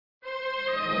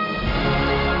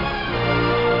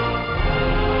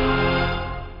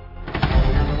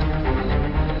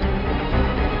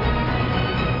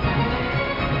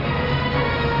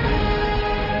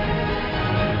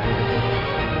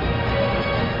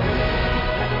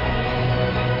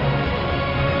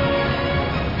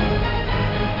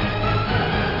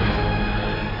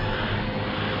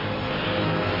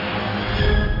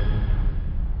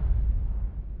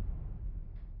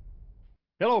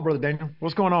Hello, Brother Daniel.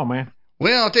 What's going on, man?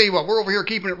 Well, I'll tell you what, we're over here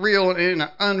keeping it real in an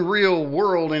unreal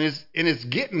world, and it's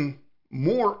getting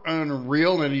more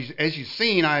unreal. And as you've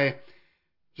seen, I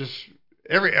just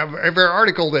every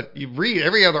article that you read,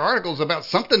 every other article is about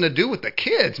something to do with the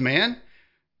kids, man.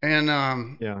 And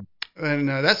Yeah.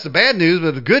 that's the bad news.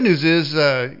 But the good news is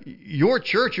your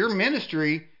church, your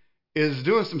ministry, is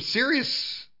doing some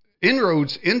serious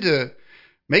inroads into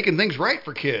making things right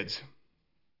for kids.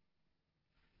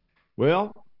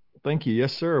 Well, thank you.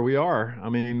 Yes, sir. We are. I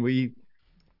mean,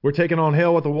 we're taking on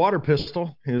hell with a water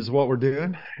pistol is what we're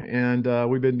doing, and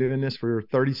we've been doing this for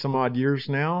 30 some odd years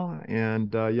now.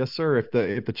 And yes, sir. If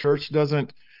the church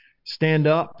doesn't stand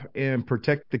up and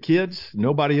protect the kids,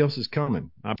 nobody else is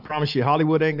coming. I promise you,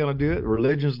 Hollywood ain't going to do it.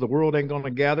 Religions of the world ain't going to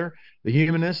gather. The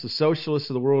humanists, the socialists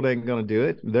of the world ain't going to do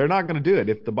it. They're not going to do it.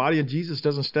 If the body of Jesus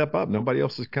doesn't step up, nobody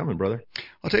else is coming, brother.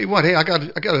 I'll tell you what. Hey, I got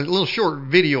a little short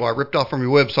video I ripped off from your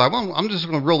website. I'm just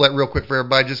going to roll that real quick for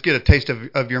everybody. Just get a taste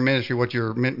of your ministry, what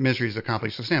your ministry has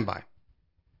accomplished. So stand by.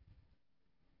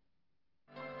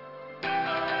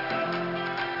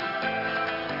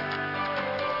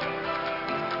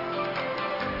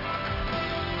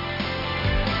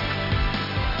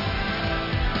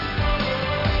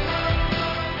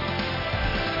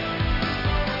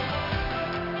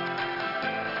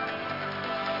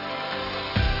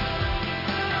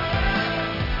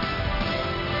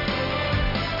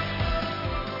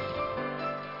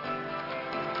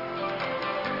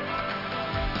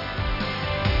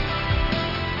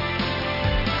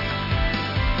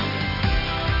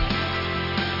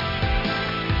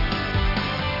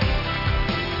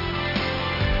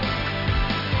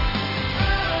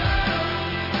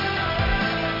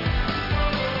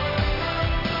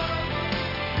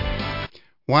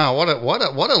 Wow,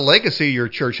 what a legacy your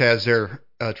church has there,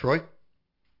 Troy.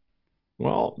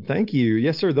 Well, thank you.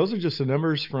 Yes, sir. Those are just the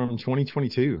numbers from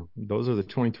 2022. Those are the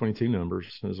 2022 numbers,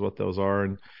 is what those are.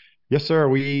 And yes, sir.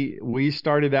 We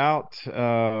started out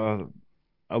a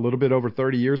little bit over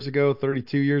 30 years ago.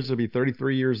 32 years. It'll be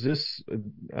 33 years this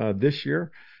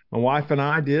year. My wife and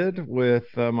I did with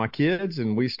my kids,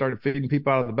 and we started feeding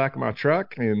people out of the back of my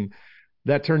truck, and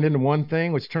that turned into one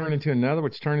thing, which turned into another,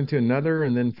 which turned into another,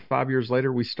 and then 5 years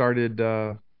later, we started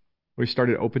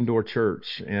Open Door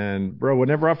Church. And bro,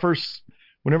 whenever I first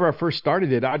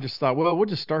started it, I just thought, well, we'll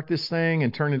just start this thing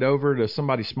and turn it over to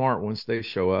somebody smart once they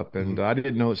show up. And I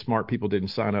didn't know that smart people didn't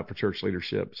sign up for church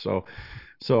leadership. So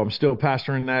I'm still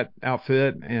pastoring that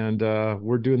outfit, and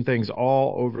we're doing things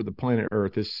all over the planet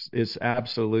Earth. It's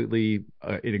absolutely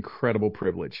an incredible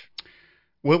privilege.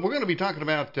 Well, we're going to be talking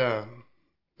about the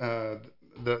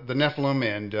Nephilim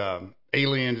and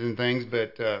aliens and things,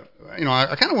 but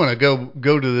I kind of want to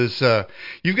go to this.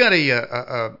 You've got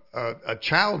a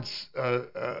child's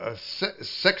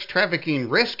sex trafficking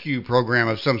rescue program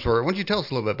of some sort. Why don't you tell us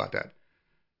a little bit about that?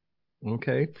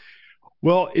 Okay.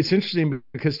 Well, it's interesting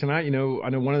because tonight, I know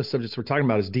one of the subjects we're talking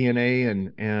about is DNA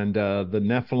and the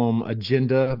Nephilim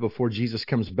agenda before Jesus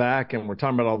comes back, and we're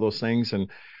talking about all those things. And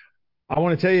I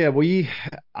want to tell you, we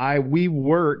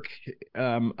work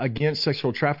against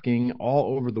sexual trafficking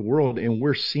all over the world, and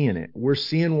we're seeing it. We're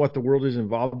seeing what the world is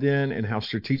involved in and how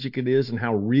strategic it is and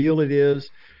how real it is.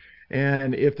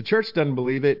 And if the church doesn't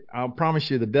believe it, I'll promise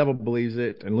you the devil believes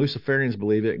it, and Luciferians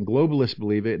believe it, and globalists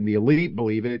believe it, and the elite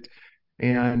believe it.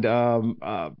 And,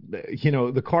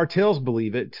 the cartels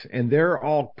believe it, and they're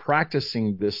all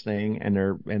practicing this thing, and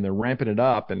they're ramping it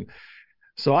up. And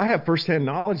so I have firsthand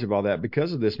knowledge of all that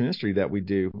because of this ministry that we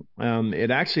do.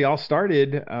 It actually all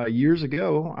started years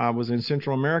ago. I was in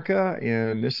Central America,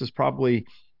 and this is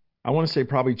I want to say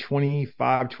probably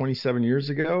 25, 27 years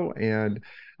ago. And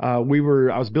I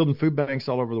was building food banks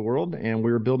all over the world, and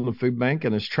we were building a food bank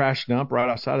in this trash dump right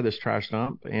outside of this trash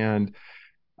dump. And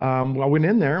I went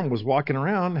in there and was walking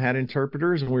around, had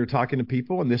interpreters, and we were talking to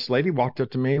people. And this lady walked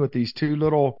up to me with these two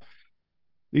little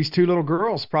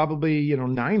girls, probably,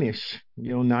 nine-ish,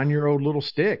 9-year-old little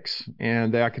sticks.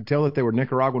 And I could tell that they were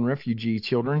Nicaraguan refugee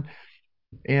children.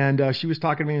 And she was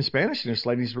talking to me in Spanish, and this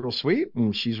lady's real sweet,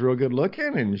 and she's real good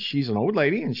looking, and she's an old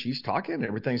lady, and she's talking,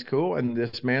 everything's cool. And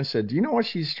this man said, "Do you know what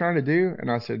she's trying to do?" And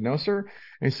I said, "No, sir."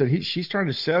 And he said, "She's trying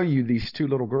to sell you these two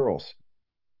little girls."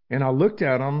 And I looked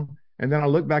at them, and then I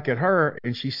looked back at her,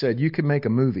 and she said, "You can make a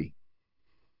movie."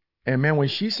 And man, when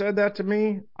she said that to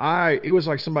me, it was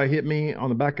like somebody hit me on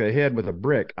the back of the head with a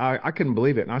brick. I couldn't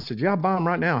believe it. And I said, "Yeah, I'll buy them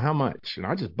right now. How much?" And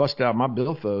I just busted out my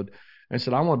billfold and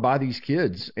said, "I want to buy these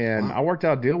kids." And Wow. I worked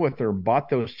out a deal with her, bought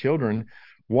those children,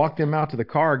 walked them out to the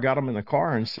car, got them in the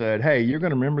car, and said, "Hey, you're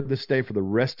going to remember this day for the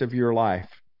rest of your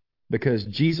life. because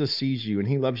Jesus sees you and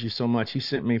he loves you so much. He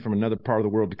sent me from another part of the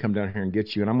world to come down here and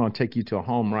get you. And I'm going to take you to a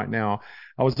home right now.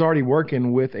 I was already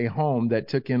working with a home that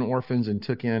took in orphans and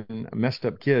took in messed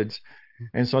up kids.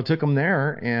 And so I took them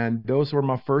there, and those were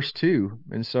my first two.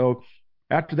 And so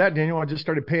after that, Daniel, I just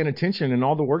started paying attention and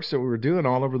all the works that we were doing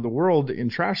all over the world in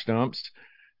trash dumps.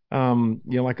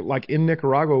 Like in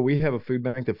Nicaragua, we have a food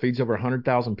bank that feeds over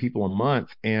 100,000 people a month.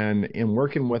 And in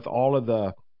working with all of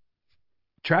the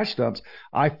trash dumps,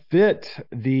 I fit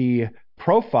the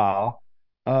profile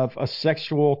of a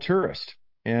sexual tourist.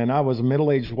 And I was a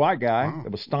middle-aged white guy Wow.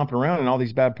 that was stomping around in all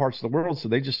these bad parts of the world. So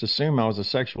they just assumed I was a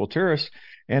sexual tourist.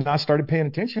 And I started paying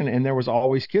attention, and there was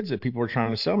always kids that people were trying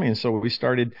to sell me. And so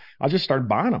I just started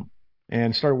buying them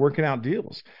and started working out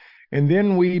deals. And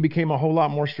then we became a whole lot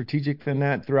more strategic than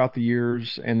that throughout the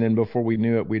years. And then before we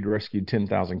knew it, we'd rescued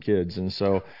 10,000 kids. And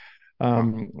so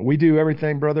Wow. we do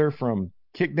everything, brother, from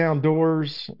kick down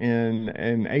doors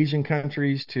in Asian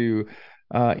countries to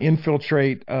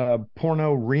infiltrate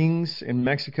porno rings in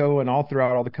Mexico and all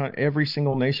throughout every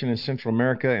single nation in Central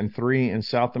America and three in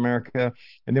South America.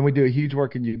 And then we do a huge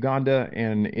work in Uganda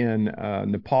and in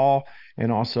Nepal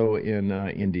and also in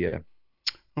India.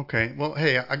 Okay. Well,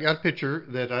 hey, I got a picture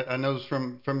that I know is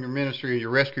from your ministry, your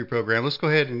rescue program. Let's go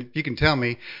ahead and if you can tell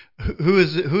me who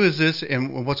is this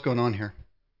and what's going on here.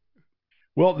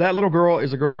 Well, that little girl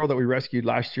is a girl that we rescued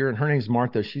last year, and her name's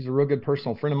Martha. She's a real good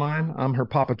personal friend of mine. I'm her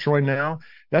Papa Troy now.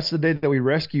 That's the day that we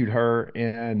rescued her,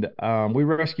 and we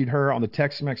rescued her on the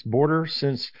Tex-Mex border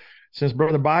since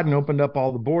Brother Biden opened up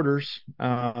all the borders.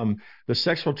 The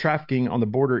sexual trafficking on the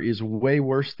border is way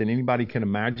worse than anybody can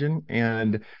imagine.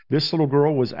 And this little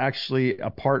girl was actually a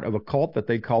part of a cult that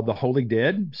they called the Holy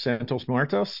Dead, Santos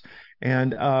Muertos.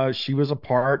 And she was a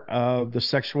part of the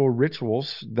sexual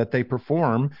rituals that they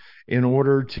perform in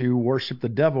order to worship the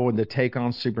devil and to take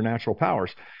on supernatural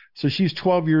powers. So she's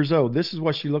 12 years old. This is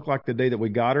what she looked like the day that we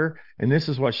got her. And this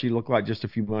is what she looked like just a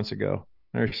few months ago.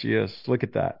 There she is. Look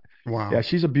at that. Yeah, Wow.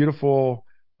 she's a beautiful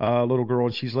little girl,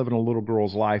 and she's living a little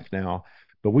girl's life now.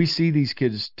 But we see these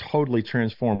kids totally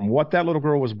transform. What that little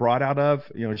girl was brought out of,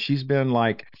 she's been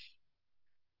like,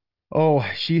 oh,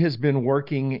 she has been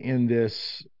working in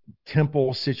this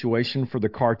temple situation for the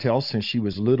cartel since she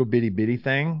was little bitty bitty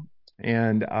thing.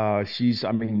 And I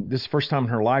mean, this is the first time in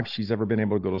her life she's ever been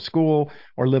able to go to school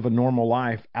or live a normal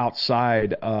life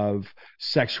outside of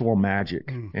sexual magic.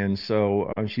 Mm. And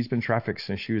so she's been trafficked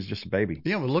since she was just a baby.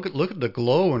 Yeah, well, look at the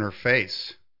glow in her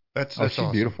face. Oh, That's she's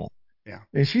awesome. beautiful. Yeah.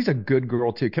 And she's a good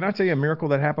girl too. Can I tell you a miracle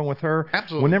that happened with her?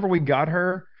 Absolutely. Whenever we got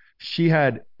her, she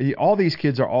had all these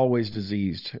kids are always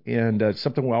diseased, and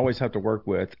something we always have to work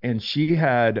with. And she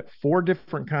had four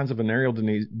different kinds of venereal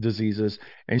diseases,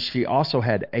 and she also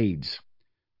had AIDS.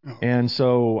 Oh, And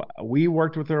so we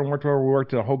worked with her and worked with her. We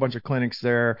worked at a whole bunch of clinics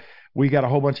there. We got a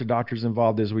whole bunch of doctors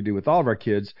involved, as we do with all of our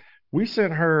kids. We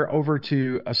sent her over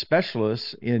to a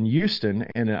specialist in Houston,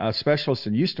 and a specialist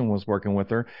in Houston was working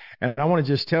with her. And I want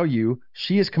to just tell you,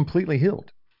 she is completely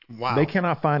healed. They wow.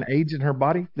 cannot find AIDS in her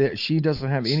body, that she doesn't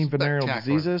have any venereal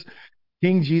Spectacular. diseases.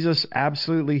 King Jesus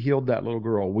absolutely healed that little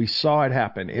girl. We saw it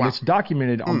happen, and Wow. it's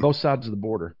documented on Hmm. both sides of the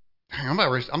border. I'm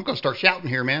going to start shouting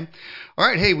here, man. All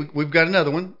right. Hey, we've got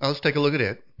another one. Let's take a look at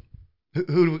it.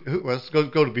 Let's go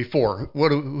to before.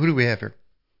 Who do we have here?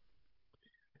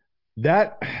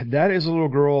 That is a little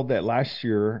girl that last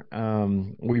year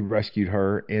we rescued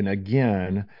her, and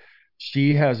again,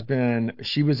 she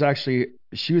was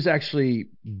actually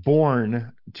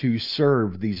born to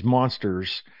serve these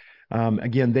monsters.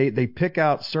 Again, they pick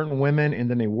out certain women and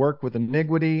then they work with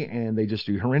iniquity and they just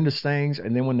do horrendous things.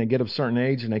 And then when they get of a certain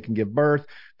age and they can give birth,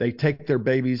 they take their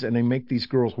babies and they make these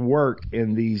girls work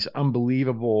in these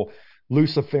unbelievable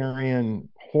Luciferian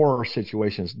horror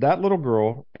situations. That little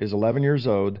girl is 11 years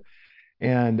old.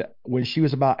 And when she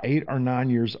was about 8 or 9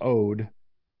 years old,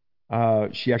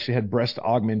 she actually had breast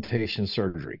augmentation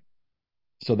surgery.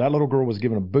 So that little girl was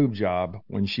given a boob job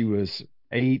when she was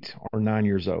 8 or 9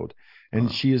 years old, and Oh,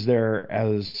 she is there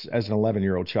as an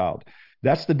 11-year-old child.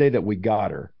 That's the day that we got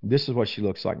her. This is what she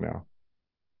looks like now.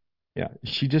 Yeah,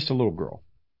 she's just a little girl.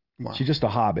 wow. She's just a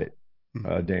hobbit,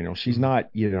 Hmm. Daniel. She's Hmm. not,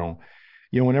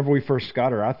 whenever we first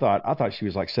got her, I thought she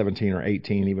was like 17 or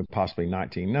 18, even possibly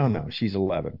 19. No, Hmm. no, she's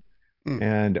 11. Hmm.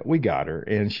 And we got her,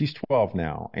 and she's 12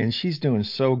 now, and she's doing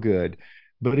so good.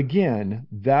 But again,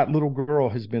 that little girl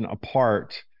has been a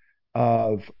part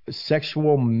of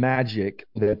sexual magic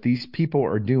that these people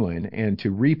are doing, and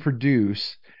to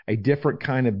reproduce a different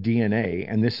kind of DNA.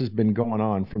 And this has been going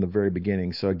on from the very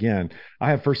beginning. So again, I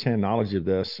have firsthand knowledge of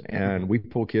this, and we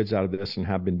pull kids out of this and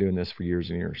have been doing this for years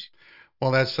and years. Well,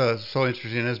 that's so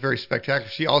interesting. That's very spectacular.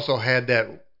 She also had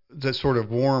that sort of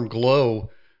warm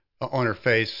glow on her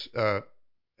face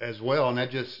as well, and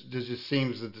that just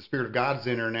seems that the Spirit of God's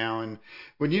in her now. And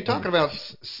when you talk about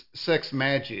sex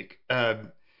magic,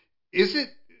 is it?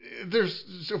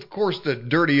 There's of course the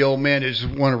dirty old men that just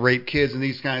want to rape kids and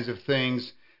these kinds of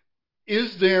things.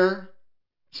 Is there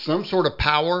some sort of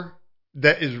power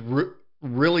that is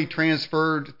really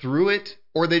transferred through it,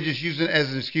 or they just use it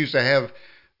as an excuse to have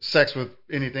sex with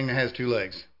anything that has two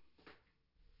legs?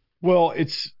 Well,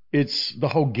 it's the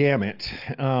whole gamut,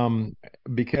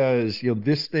 because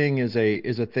this thing is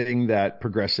a thing that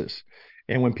progresses,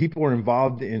 and when people are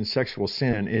involved in sexual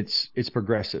sin, it's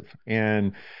progressive,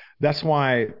 and that's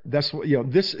what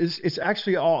this is. It's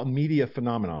actually all a media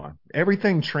phenomenon.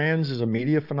 Everything trans is a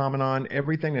media phenomenon.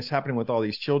 Everything that's happening with all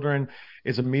these children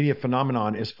is a media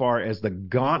phenomenon, as far as the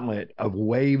gauntlet of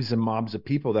waves and mobs of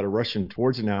people that are rushing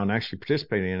towards it now and actually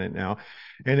participating in it now.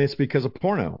 And it's because of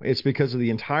porno. It's because of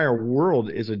the entire world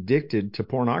is addicted to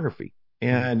pornography.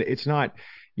 And it's not,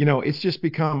 it's just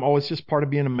become, it's just part of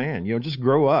being a man. Just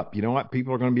grow up. You know what?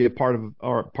 People are going to be a part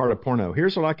of porno.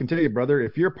 Here's what I can tell you, brother.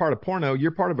 If you're a part of porno,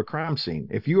 you're part of a crime scene.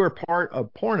 If you are part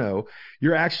of porno,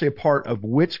 you're actually a part of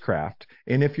witchcraft.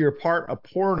 And if you're a part of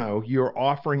porno, you're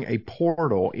offering a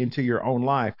portal into your own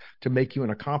life to make you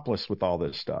an accomplice with all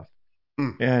this stuff.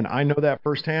 And I know that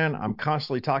firsthand. I'm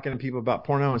constantly talking to people about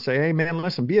porno and say, hey, man,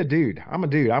 listen, be a dude. I'm a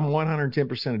dude. I'm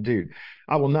 110% a dude.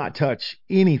 I will not touch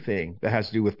anything that has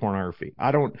to do with pornography.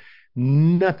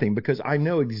 Nothing, because I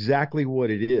know exactly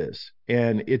what it is.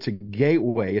 And it's a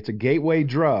gateway. It's a gateway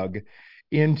drug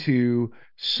into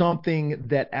something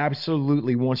that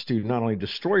absolutely wants to not only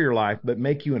destroy your life, but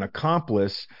make you an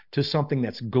accomplice to something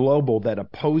that's global, that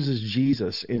opposes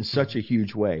Jesus in such a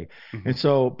huge way. Mm-hmm. And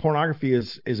so pornography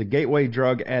is a gateway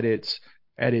drug at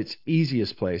its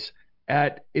easiest place.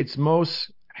 At its most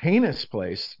heinous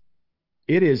place,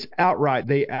 it is outright.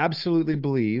 They absolutely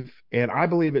believe, and I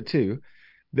believe it too,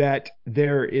 that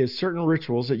there is certain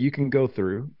rituals that you can go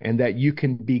through and that you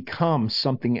can become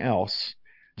something else.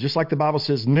 Just like the Bible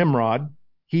says, Nimrod,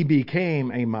 he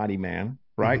became a mighty man,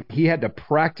 right? Mm-hmm. He had to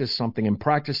practice something and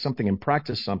practice something and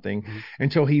practice something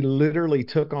until he literally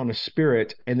took on a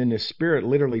spirit, and then the spirit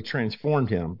literally transformed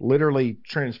him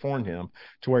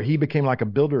to where he became like a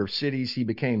builder of cities. He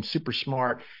became super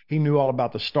smart. He knew all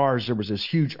about the stars. There was this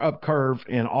huge up curve,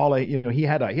 and he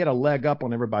had a leg up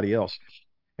on everybody else.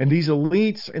 And these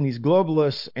elites and these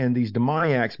globalists and these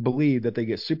demoniacs believe that they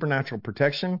get supernatural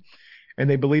protection, and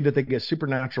they believe that they get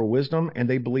supernatural wisdom, and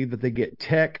they believe that they get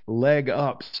tech leg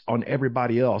ups on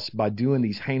everybody else by doing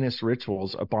these heinous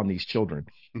rituals upon these children.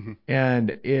 Mm-hmm.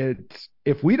 And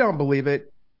if we don't believe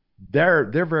it, they're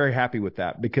very happy with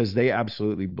that, because they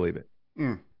absolutely believe it.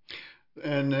 Mm.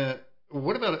 And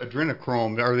what about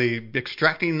adrenochrome? Are they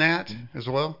extracting that as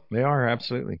well? They are,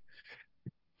 absolutely.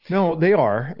 No, they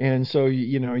are. And so,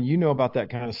 you know about that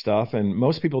kind of stuff, and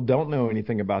most people don't know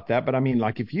anything about that. But I mean,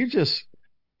 like, if you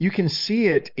can see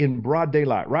it in broad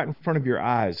daylight right in front of your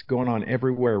eyes, going on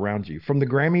everywhere around you, from the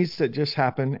Grammys that just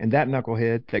happened and that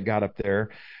knucklehead that got up there,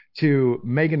 to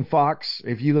Megan Fox.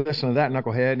 If you listen to that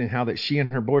knucklehead and how that she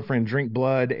and her boyfriend drink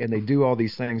blood and they do all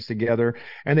these things together,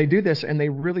 and they do this and they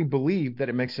really believe that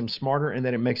it makes them smarter and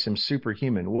that it makes them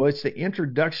superhuman. Well, it's the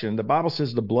introduction. The Bible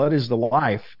says the blood is the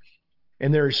life,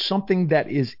 and there is something that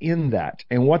is in that.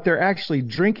 And what they're actually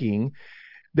drinking,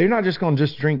 they're not just going to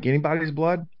just drink anybody's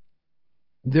blood.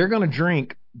 They're going to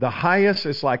drink the highest.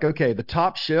 It's like, okay, the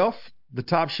top shelf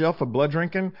of blood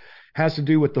drinking has to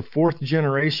do with the fourth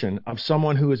generation of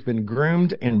someone who has been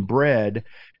groomed and bred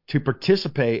to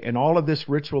participate in all of this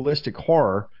ritualistic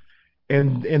horror.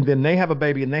 And then they have a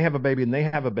baby, and they have a baby, and they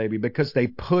have a baby, because they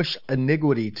push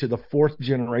iniquity to the fourth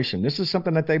generation. This is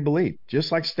something that they believe,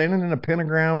 just like standing in a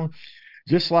pentagram,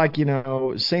 just like,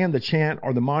 saying the chant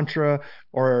or the mantra,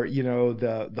 or,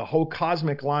 the whole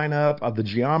cosmic lineup of the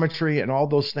geometry and all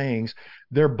those things.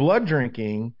 Their blood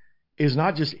drinking is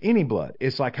not just any blood.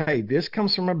 It's like, hey, this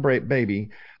comes from a baby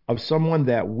of someone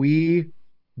that we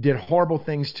did horrible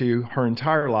things to her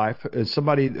entire life,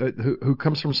 somebody who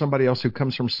comes from somebody else, who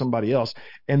comes from somebody else,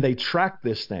 and they track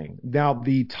this thing. Now,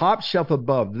 the top shelf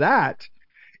above that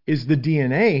is the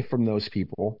DNA from those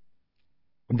people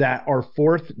that are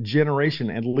fourth generation,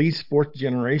 at least fourth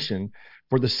generation,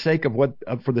 for the sake of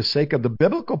the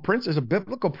biblical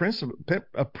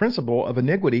principle of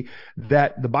iniquity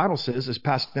that the Bible says is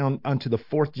passed down unto the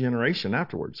fourth generation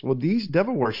afterwards. Well, these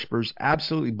devil worshipers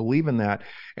absolutely believe in that,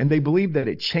 and they believe that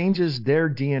it changes their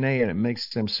DNA and it makes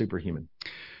them superhuman.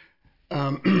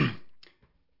 Are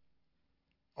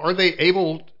they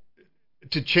able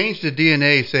to change the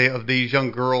DNA, say, of these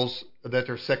young girls that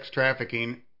they're sex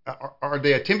trafficking? Are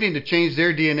they attempting to change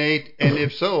their DNA? And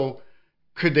if so,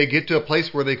 could they get to a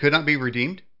place where they could not be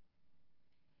redeemed?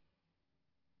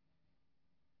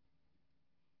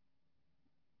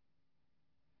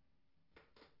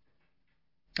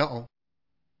 Uh-oh.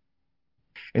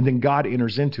 And then God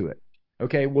enters into it.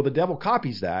 Okay, well, the devil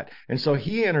copies that. And so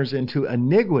he enters into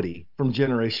iniquity from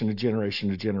generation to generation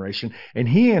to generation. And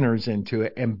he enters into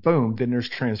it, and boom, then there's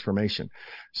transformation.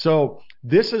 So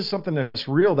this is something that's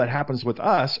real that happens with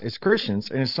us as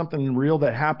Christians, and it's something real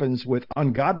that happens with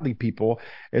ungodly people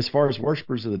as far as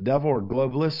worshipers of the devil or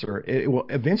globalists, or it will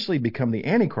eventually become the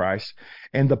Antichrist.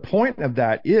 And the point of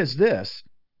that is this.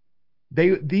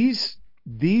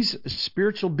 These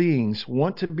spiritual beings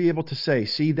want to be able to say,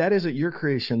 see, that isn't your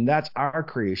creation, that's our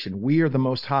creation. We are the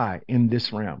most high in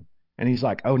this realm. And he's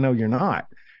like, oh, no, you're not.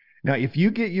 Now, if you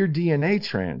get your DNA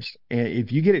trans, and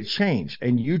if you get it changed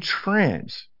and you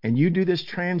trans and you do this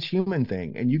transhuman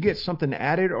thing and you get something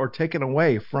added or taken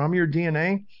away from your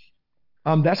DNA,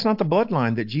 that's not the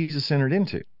bloodline that Jesus entered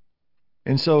into.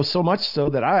 And so much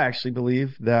so that I actually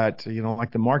believe that,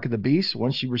 like the mark of the beast,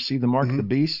 once you receive the mark of the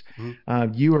beast,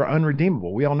 you are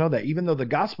unredeemable. We all know that. Even though the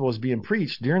gospel is being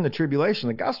preached during the tribulation,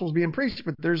 the gospel is being preached,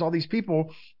 but there's all these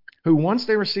people who, once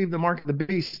they receive the mark of the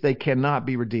beast, they cannot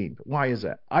be redeemed. Why is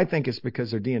that? I think it's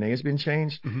because their DNA has been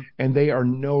changed, and they are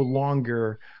no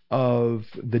longer of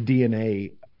the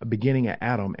DNA beginning at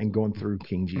Adam and going through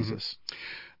King Jesus.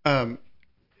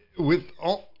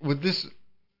 With this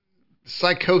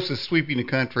psychosis sweeping the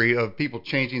country of people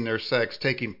changing their sex,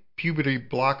 taking puberty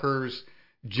blockers,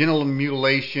 genital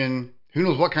mutilation, who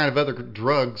knows what kind of other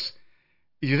drugs,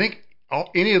 do you think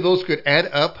any of those could add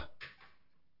up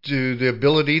to the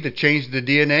ability to change the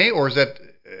DNA, or is that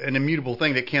an immutable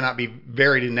thing that cannot be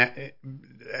varied in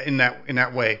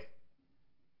that way?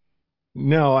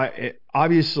 No,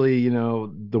 obviously,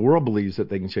 the world believes that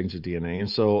they can change the DNA, and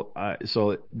so I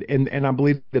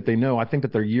believe that they know. I think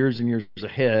that they're years and years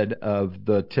ahead of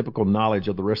the typical knowledge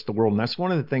of the rest of the world, and that's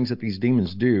one of the things that these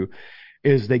demons do.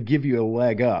 Is they give you a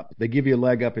leg up. They give you a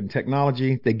leg up in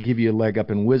technology. They give you a leg up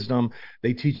in wisdom.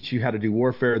 They teach you how to do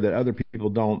warfare that other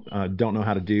people don't know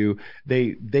how to do.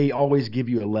 They always give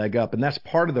you a leg up, and that's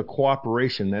part of the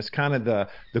cooperation. That's kind of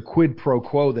the quid pro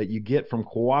quo that you get from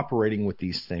cooperating with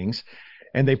these things.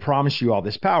 And they promise you all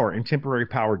this power, and temporary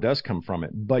power does come from it,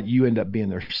 but you end up being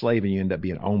their slave and you end up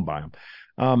being owned by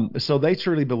them. So they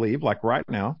truly believe, like right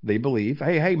now, they believe,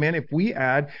 hey, man,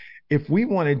 if we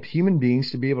wanted human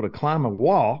beings to be able to climb a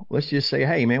wall, let's just say,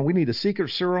 hey, man, we need a secret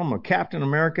serum of Captain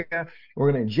America.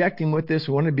 We're going to inject him with this.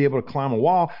 We want to be able to climb a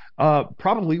wall.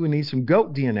 Probably we need some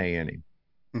goat DNA in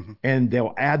him. And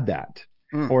they'll add that.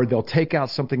 Or they'll take out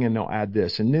something and they'll add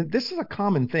this. And this is a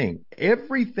common thing.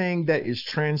 Everything that is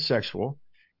transsexual,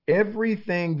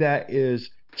 everything that is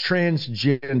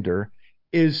transgender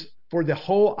is for the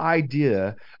whole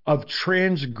idea of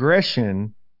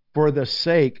transgression for the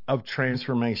sake of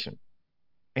transformation.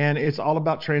 And it's all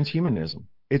about transhumanism.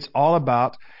 It's all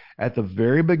about, at the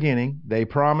very beginning, they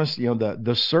promised,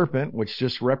 the serpent, which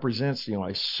just represents,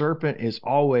 a serpent is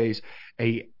always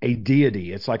a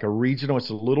deity. It's like a regional, it's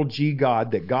a little g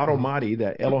God, that God Almighty,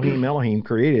 that Elohim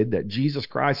created, that Jesus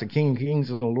Christ, the King of Kings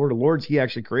and the Lord of Lords, he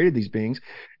actually created these beings.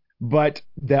 But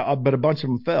a bunch of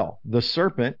them fell. The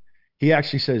serpent, he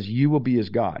actually says, you will be his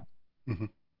God.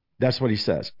 That's what he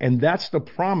says. And that's the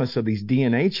promise of these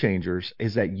DNA changers,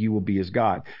 is that you will be as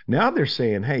God. Now they're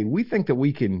saying, hey, we think that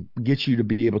we can get you to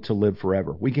be able to live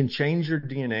forever. We can change your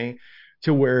DNA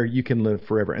to where you can live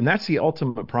forever. And that's the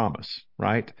ultimate promise,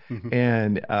 right?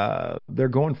 And they're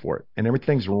going for it. And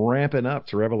everything's ramping up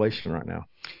to Revelation right now.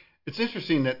 It's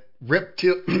interesting that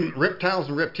reptiles and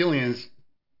reptilians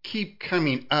keep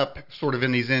coming up sort of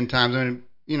in these end times. I mean,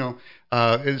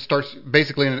 it starts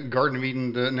basically in the Garden of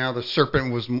Eden. Now the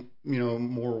serpent was,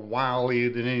 more wily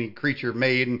than any creature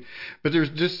made, but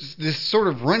there's just this sort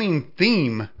of running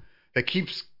theme that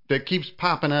keeps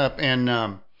popping up.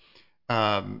 And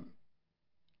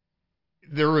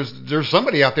there's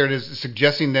somebody out there that is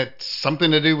suggesting that something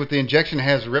to do with the injection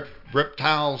has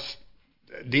reptiles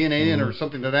DNA in, or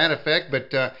something to that effect.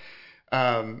 But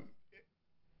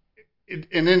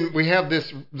and then we have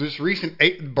this recent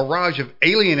barrage of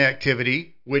alien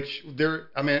activity, which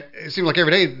it seems like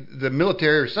every day the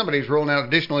military or somebody's rolling out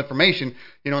additional information.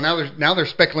 Now they're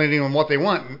speculating on what they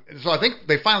want. So I think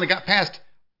they finally got past,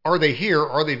 are they here?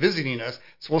 Are they visiting us?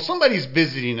 So, well, somebody's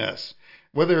visiting us,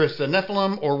 whether it's the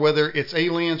Nehpilim or whether it's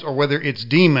aliens or whether it's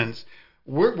demons.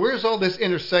 Where's all this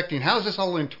intersecting? How is this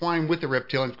all entwined with the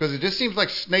reptilians? Because it just seems like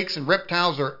snakes and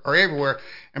reptiles are everywhere.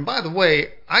 And by the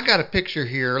way, I got a picture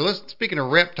here. Speaking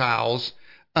of reptiles,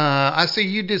 I see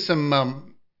you did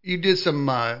some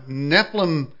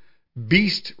Nephilim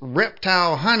beast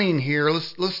reptile hunting here.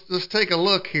 Let's take a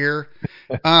look here.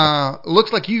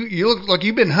 Looks like you look like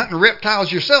you've been hunting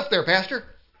reptiles yourself there, Pastor.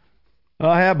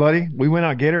 Oh, yeah, buddy. We went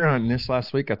out gator hunting this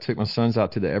last week. I took my sons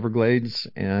out to the Everglades,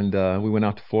 and we went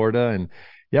out to Florida. And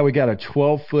yeah, we got a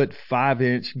 12-foot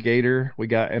 5-inch gator. We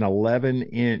got an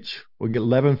 11-foot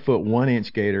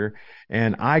 1-inch gator,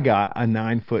 and I got a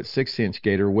 9-foot 6-inch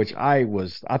gator, which I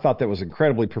thought that was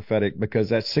incredibly prophetic because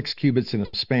that's 6 cubits in a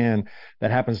span. That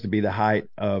happens to be the height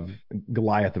of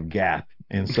Goliath of Gath.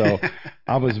 And so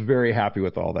I was very happy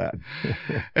with all that.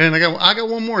 And I got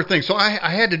one more thing. So I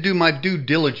had to do my due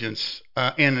diligence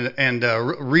and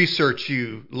research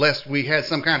you, lest we had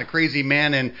some kind of crazy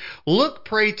man. And look,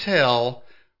 pray tell,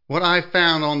 what I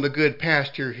found on the Good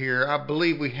Pasture here. I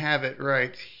believe we have it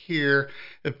right here.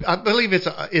 I believe it's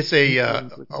a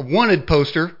wanted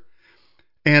poster,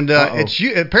 and it's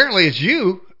you. Apparently, it's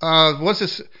you. What's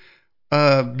this?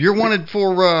 You're wanted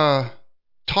for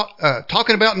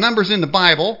talking about numbers in the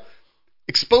Bible,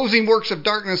 exposing works of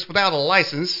darkness without a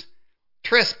license,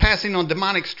 trespassing on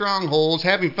demonic strongholds,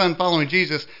 having fun following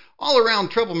Jesus, all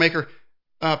around troublemaker.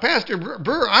 Pastor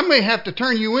Brewer, I may have to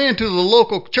turn you in to the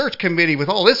local church committee with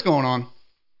all this going on.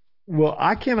 Well,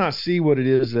 I cannot see what it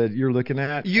is that you're looking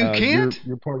at. You can't?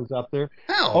 Your part is out there.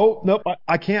 How? Oh, nope,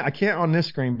 I can't. I can't on this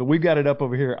screen, but we've got it up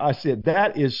over here. I see it.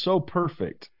 That is so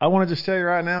perfect. I want to just tell you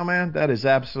right now, man, that is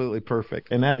absolutely perfect,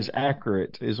 and that is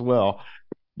accurate as well.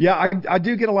 Yeah, I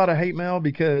do get a lot of hate mail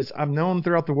because I'm known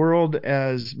throughout the world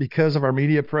because of our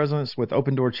media presence with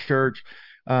Open Door Church.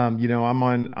 I'm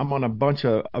on a bunch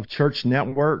of church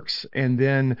networks,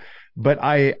 but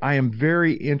I am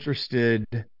very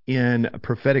interested in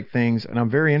prophetic things, and I'm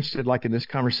very interested, like in this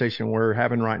conversation we're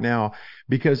having right now,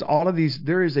 because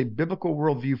there is a biblical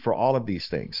worldview for all of these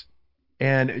things.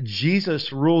 And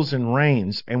Jesus rules and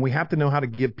reigns, and we have to know how to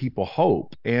give people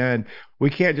hope. And we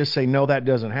can't just say, no, that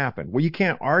doesn't happen. Well, you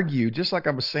can't argue, just like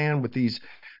I was saying with these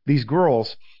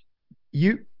girls,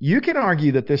 you can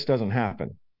argue that this doesn't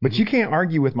happen, but you can't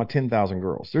argue with my 10,000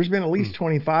 girls. There's been at least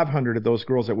 2,500 of those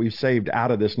girls that we've saved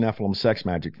out of this Nephilim sex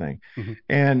magic thing. Mm-hmm.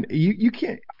 And you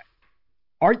can't.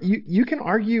 You can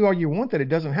argue all you want that it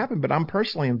doesn't happen, but I'm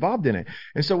personally involved in it.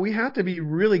 And so we have to be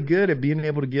really good at being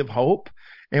able to give hope.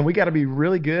 And we got to be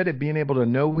really good at being able to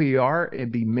know who we are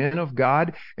and be men of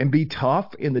God and be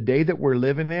tough in the day that we're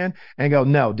living in and go,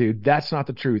 no, dude, that's not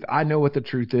the truth. I know what the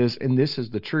truth is, and this is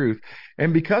the truth.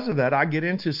 And because of that, I get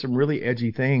into some really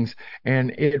edgy things, and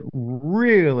it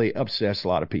really upsets a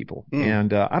lot of people.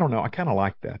 And I don't know. I kind of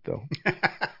like that, though.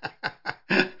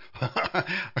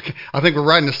 I think we're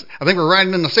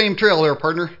riding in the same trail there,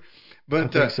 partner.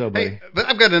 But I think so, buddy. Hey, but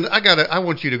I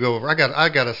want you to go over. I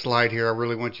got a slide here. I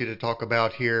really want you to talk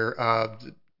about here.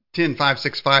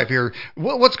 10565 here.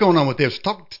 What's going on with this?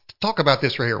 Talk about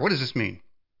this right here. What does this mean?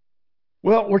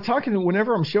 Well, we're talking,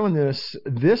 whenever I'm showing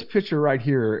this picture right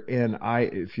here, and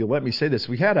if you let me say this,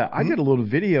 I did a little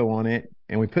video on it,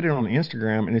 and we put it on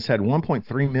Instagram, and it's had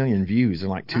 1.3 million views in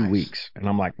like 2 weeks. And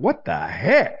I'm like, what the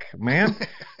heck, man?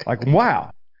 Like,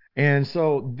 wow. And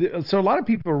so a lot of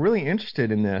people are really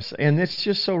interested in this, and it's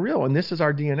just so real. And this is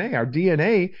our DNA. Our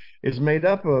DNA is made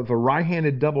up of a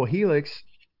right-handed double helix.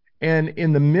 And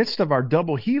in the midst of our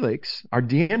double helix, our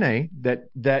DNA,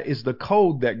 that is the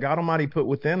code that God Almighty put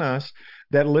within us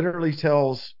that literally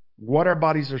tells what our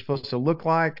bodies are supposed to look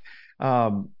like.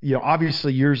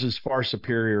 Obviously yours is far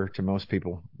superior to most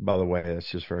people, by the way. That's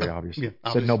just very obvious. Yeah,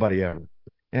 said nobody ever.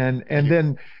 And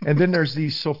then there's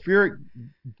these sulfuric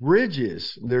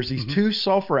bridges. There's these two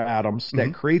sulfur atoms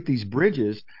that create these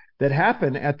bridges that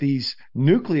happen at these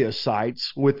nucleus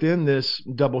sites within this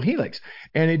double helix.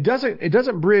 And it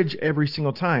doesn't bridge every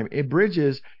single time. It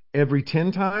bridges every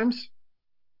 10 times,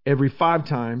 every 5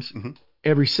 times,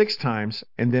 every 6 times,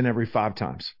 and then every 5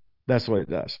 times. That's what it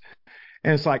does.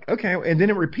 And it's like, okay, and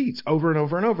then it repeats over and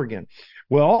over and over again.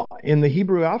 Well, in the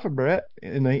Hebrew alphabet,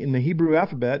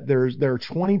 there are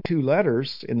 22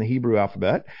 letters in the Hebrew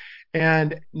alphabet.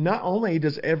 And not only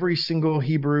does every single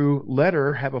Hebrew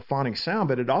letter have a phonic sound,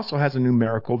 but it also has a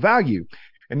numerical value.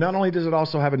 And not only does it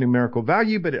also have a numerical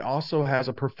value, but it also has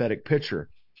a prophetic picture.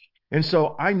 And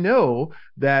so I know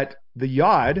that the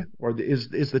Yod is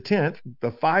the 10th,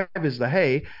 the 5 is the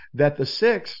Hey, that the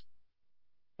 6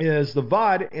 is the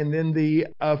Vod, and then the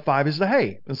 5 is the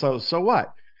Hey. And so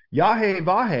what?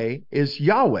 Yahweh is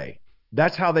Yahweh.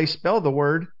 That's how they spell the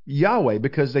word Yahweh,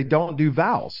 because they don't do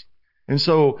vowels. And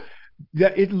so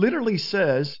it literally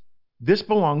says this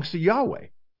belongs to Yahweh.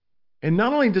 And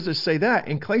not only does it say that,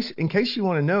 in case you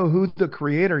want to know who the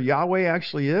creator Yahweh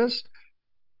actually is,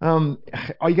 Um,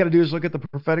 all you got to do is look at the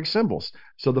prophetic symbols.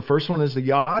 So the first one is the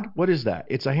yod. What is that?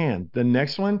 It's a hand. The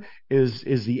next one is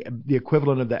the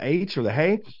equivalent of the H or the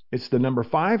hey. It's the number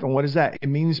five. And what is that? It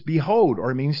means behold, or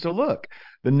it means to look.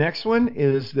 The next one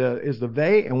is the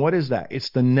they, and what is that? It's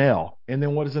the nail. And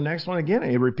then what is the next one again?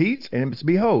 It repeats, and it's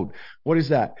behold. What is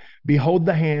that? Behold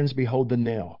the hands, behold the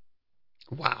nail.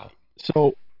 Wow.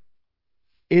 So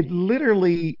it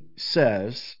literally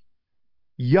says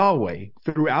Yahweh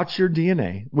throughout your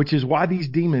DNA, which is why these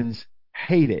demons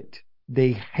hate it.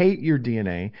 They hate your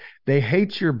DNA. They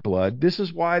hate your blood. This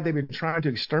is why they've been trying to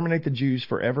exterminate the Jews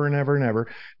forever and ever and ever.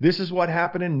 This is what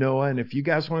happened in Noah. And if you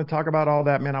guys want to talk about all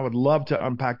that, man, I would love to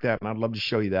unpack that, and I'd love to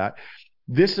show you that.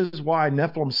 This is why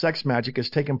Nephilim sex magic is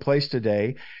taking place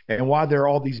today, and why there are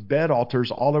all these bed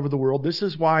altars all over the world. This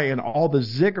is why in all the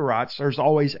ziggurats, there's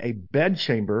always a bed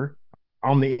chamber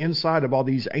on the inside of all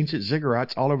these ancient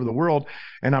ziggurats all over the world.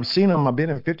 And I've seen them. I've been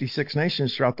in 56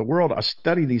 nations throughout the world. I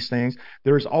study these things.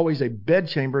 There's always a bed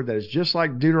chamber that is just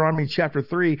like Deuteronomy chapter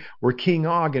 3, where King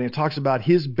Og, and it talks about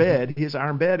his bed, his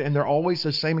iron bed, and they're always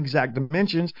the same exact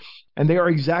dimensions. And they are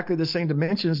exactly the same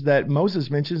dimensions that Moses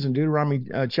mentions in Deuteronomy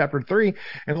chapter 3.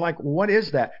 And like, what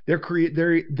is that?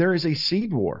 There is a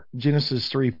seed war, Genesis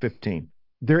 3:15.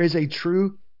 There is a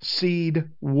true seed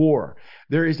war.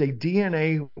 There is a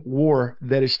DNA war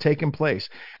that is taking place.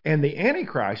 And the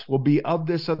Antichrist will be of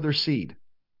this other seed.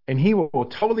 And he will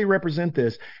totally represent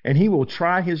this. And he will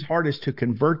try his hardest to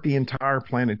convert the entire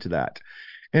planet to that.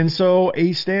 And so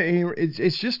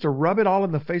it's just to rub it all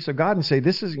in the face of God and say,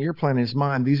 this isn't your planet, it's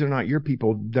mine. These are not your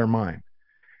people, they're mine.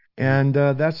 And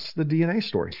that's the DNA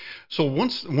story. So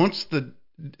the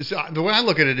way I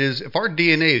look at it is, if our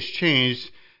DNA is changed,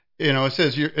 it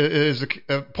says is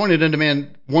appointed unto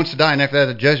man once to die, and after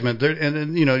that the judgment. And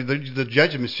then the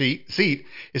judgment seat.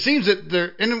 It seems that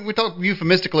there, and we talk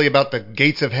euphemistically about the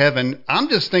gates of heaven. I'm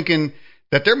just thinking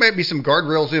that there might be some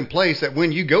guardrails in place that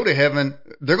when you go to heaven,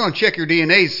 they're going to check your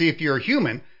DNA to see if you're a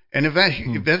human, and if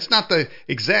that's not the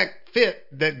exact fit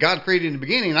that God created in the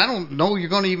beginning, I don't know you're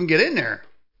going to even get in there.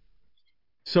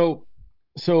 So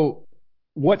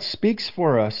what speaks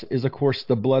for us is, of course,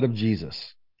 the blood of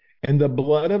Jesus. And the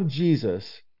blood of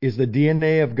Jesus is the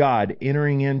DNA of God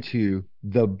entering into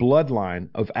the bloodline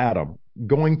of Adam,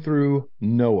 going through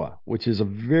Noah, which is a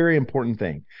very important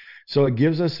thing. So it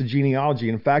gives us the genealogy.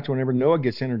 In fact, whenever Noah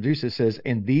gets introduced, it says,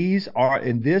 and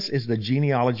this is the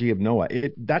genealogy of Noah.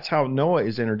 That's how Noah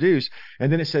is introduced.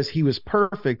 And then it says he was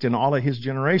perfect in all of his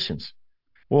generations.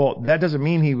 Well, that doesn't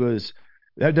mean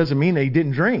that he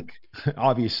didn't drink,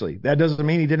 obviously. That doesn't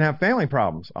mean he didn't have family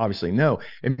problems, obviously. No,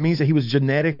 it means that he was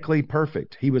genetically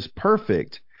perfect. He was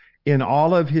perfect in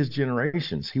all of his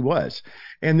generations. He was.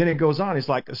 And then it goes on. It's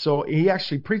like, so he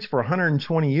actually preached for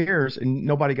 120 years and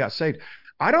nobody got saved.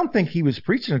 I don't think he was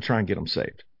preaching to try and get them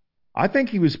saved. I think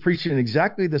he was preaching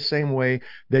exactly the same way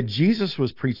that Jesus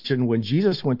was preaching when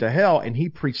Jesus went to hell and he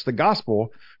preached the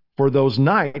gospel for those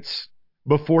nights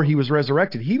before he was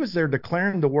resurrected. He was there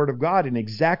declaring the word of God and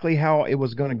exactly how it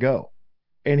was going to go.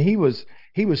 And he was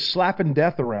slapping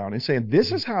death around and saying,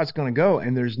 this is how it's going to go,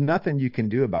 and there's nothing you can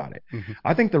do about it. Mm-hmm.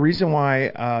 I think the reason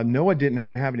why Noah didn't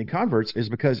have any converts is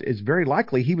because it's very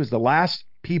likely he was the last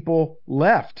people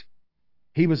left.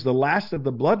 He was the last of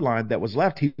the bloodline that was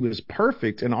left. He was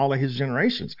perfect in all of his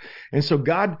generations. And so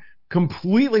God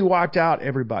completely wiped out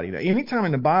everybody. Now, anytime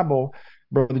in the Bible,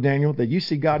 Brother Daniel, that you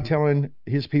see God telling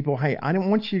his people, hey, I don't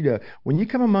want you to, when you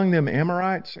come among them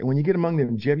Amorites, and when you get among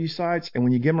them Jebusites, and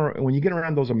when you get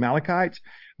around those Amalekites,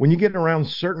 when you get around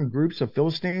certain groups of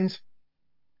Philistines,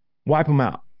 wipe them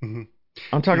out. Mm-hmm.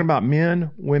 I'm talking about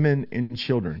men, women, and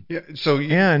children. Yeah.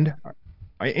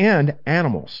 And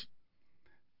animals.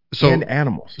 And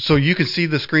animals. So you can see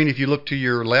the screen if you look to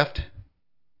your left.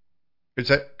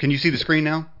 Can you see the screen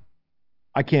now?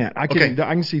 I can't. I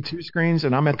can see two screens,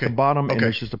 and I'm at the bottom, and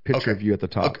there's just a picture of you at the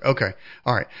top. Okay.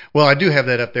 All right. Well, I do have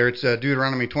that up there. It's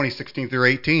Deuteronomy 20:16 through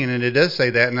 18, and it does say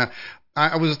that. And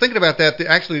I was thinking about that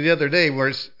actually the other day,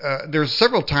 where there's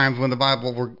several times when the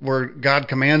Bible where God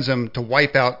commands them to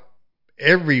wipe out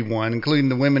everyone, including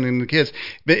the women and the kids.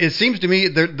 But it seems to me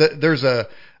there's a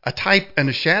type and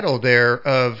a shadow there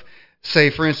of, say,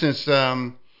 for instance,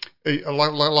 a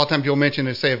lot of times you'll mention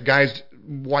is, say, if guys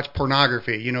watch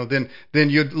pornography, then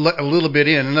you'd let a little bit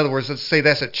in. In other words, let's say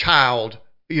that's a child,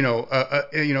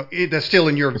 that's still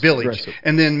in your village,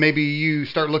 and then maybe you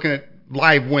start looking at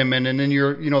live women, and then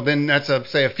then that's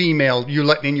say a female you're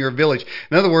letting in your village.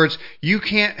 In other words, you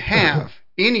can't have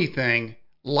anything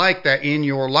like that in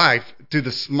your life. To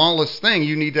the smallest thing,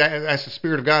 you need to ask the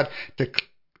Spirit of God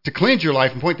to cleanse your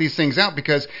life and point these things out,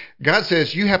 because God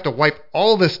says you have to wipe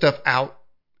all this stuff out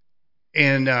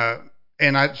and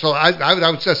And I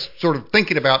was just sort of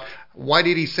thinking about why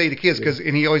did he say to kids?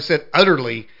 And he always said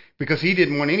utterly because he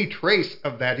didn't want any trace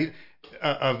of that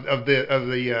of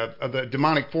the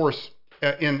demonic force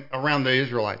in around the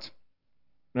Israelites.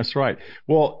 That's right.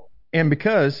 Well, and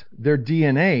because their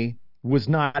DNA was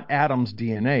not Adam's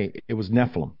DNA, it was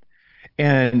Nephilim.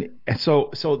 And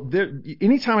so there,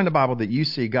 anytime in the Bible that you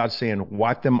see God saying,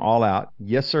 wipe them all out,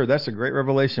 yes, sir, that's a great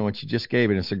revelation, what you just gave.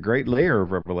 And it's a great layer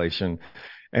of revelation.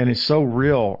 And it's so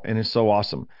real and it's so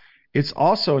awesome. It's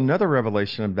also another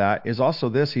revelation of that is also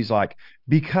this. He's like,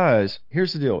 because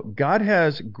here's the deal. God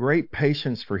has great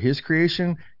patience for his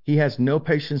creation. He has no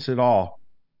patience at all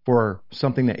for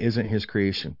something that isn't his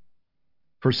creation,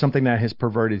 for something that has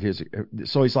perverted his.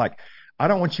 So he's like, I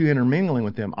don't want you intermingling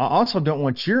with them. I also don't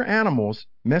want your animals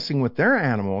messing with their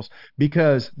animals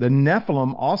because the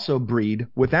Nephilim also breed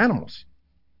with animals.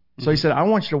 So he said, I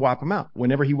want you to wipe them out.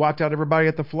 Whenever he wiped out everybody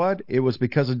at the flood, it was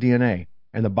because of DNA.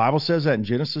 And the Bible says that in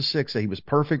Genesis 6, that he was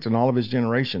perfect in all of his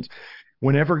generations.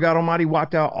 Whenever God Almighty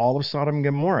wiped out all of Sodom and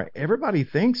Gomorrah, everybody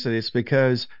thinks that it's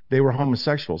because they were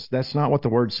homosexuals. That's not what the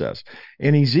word says.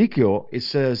 In Ezekiel, it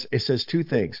says two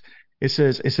things. It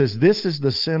says, this is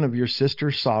the sin of your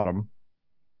sister Sodom,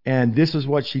 and this is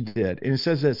what she did. And it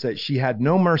says this, that she had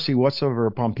no mercy whatsoever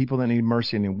upon people that need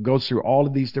mercy. And it goes through all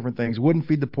of these different things, wouldn't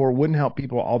feed the poor, wouldn't help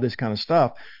people, all this kind of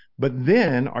stuff. But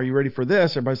then, are you ready for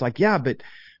this? Everybody's like, yeah,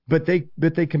 but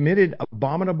they committed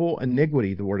abominable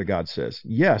iniquity, the word of God says.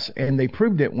 Yes, and they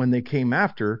proved it when they came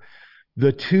after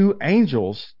the two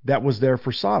angels that was there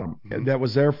for Sodom, that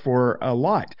was there for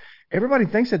Lot. Everybody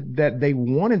thinks that they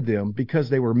wanted them because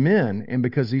they were men and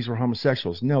because these were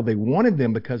homosexuals. No, they wanted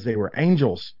them because they were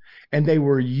angels and they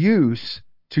were used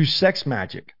to sex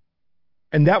magic.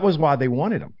 And that was why they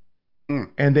wanted them.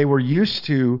 And they were used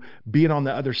to being on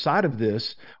the other side of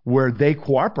this where they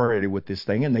cooperated with this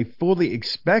thing and they fully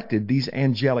expected these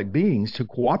angelic beings to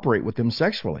cooperate with them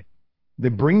sexually. They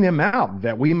bring them out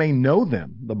that we may know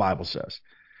them, the Bible says.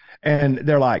 And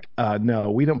they're like,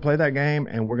 no, we don't play that game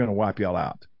and we're going to wipe y'all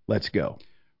out. Let's go.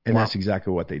 And That's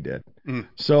exactly what they did.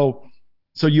 So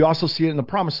you also see it in the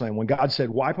Promised Land when God said,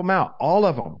 wipe them out, all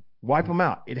of them. Wipe them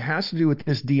out. It has to do with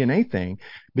this DNA thing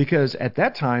because at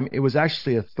that time, it was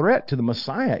actually a threat to the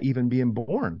Messiah even being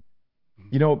born.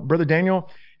 You know, Brother Daniel,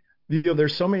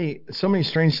 there's so many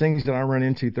strange things that I run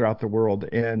into throughout the world.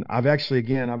 And I've actually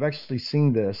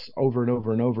seen this over and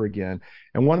over and over again.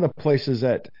 And one of the places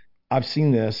that I've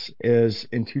seen this is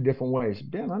in two different ways.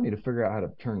 Dan, I need to figure out how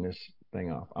to turn this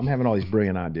thing off. I'm having all these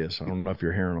brilliant ideas. I don't know if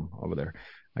you're hearing them over there.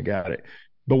 I got it.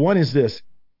 But one is this.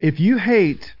 If you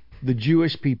hate the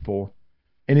Jewish people,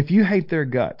 and if you hate their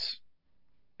guts,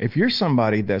 if you're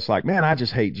somebody that's like, man, I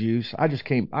just hate Jews, I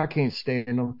can't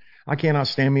stand them, I cannot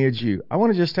stand me a Jew, I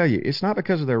want to just tell you, it's not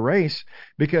because of their race,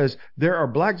 because there are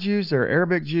black Jews, there are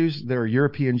Arabic Jews, there are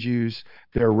European Jews,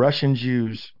 there are Russian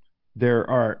Jews, there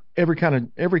are every kind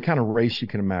of race you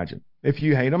can imagine. If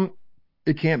you hate them,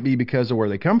 it can't be because of where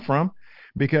they come from,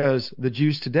 because the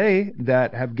Jews today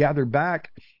that have gathered back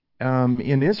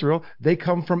in Israel, they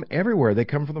come from everywhere. They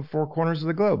come from the four corners of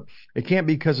the globe. It can't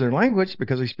be because of their language,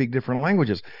 because they speak different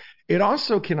languages. It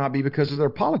also cannot be because of their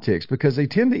politics, because they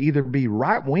tend to either be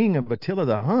right wing of Attila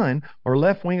the Hun or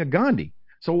left wing of Gandhi.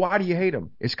 So why do you hate them?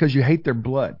 It's because you hate their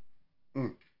blood.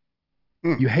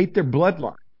 You hate their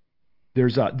bloodline.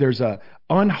 There's a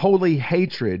unholy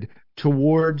hatred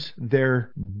towards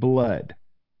their blood.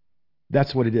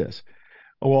 That's what it is.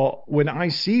 Well, when I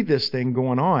see this thing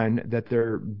going on that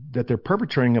they're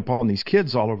perpetrating upon these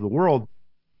kids all over the world,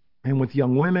 and with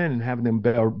young women and having them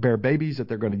bear babies that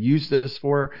they're going to use this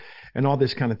for, and all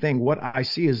this kind of thing, what I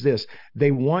see is this: they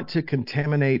want to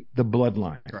contaminate the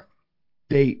bloodline.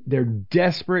 Right. They're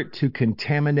desperate to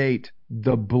contaminate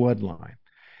the bloodline.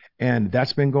 And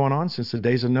that's been going on since the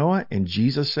days of Noah. And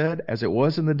Jesus said, as it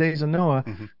was in the days of Noah,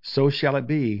 so shall it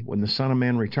be when the Son of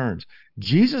Man returns.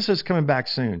 Jesus is coming back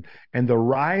soon. And the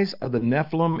rise of the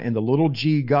Nephilim and the little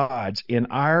g gods in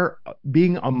our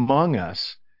being among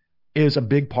us is a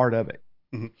big part of it.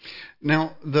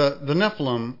 Now, the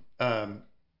Nephilim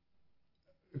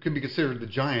could be considered the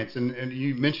giants. And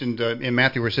you mentioned in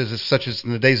Matthew where it says, such as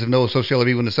in the days of Noah, so shall it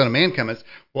be when the Son of Man cometh.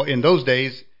 Well, in those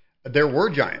days, there were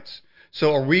giants.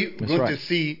 So are we going to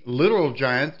see literal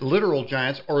giants,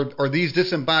 or are these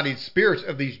disembodied spirits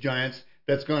of these giants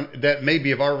that maybe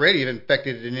have already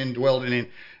infected and indwelled in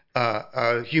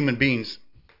human beings?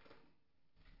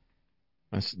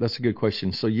 That's a good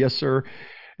question. So yes, sir.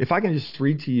 If I can just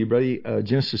read to you, buddy,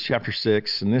 Genesis chapter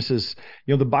 6, and this is,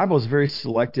 the Bible is very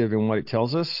selective in what it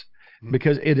tells us.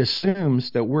 because it assumes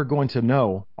that we're going to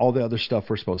know all the other stuff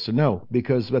we're supposed to know.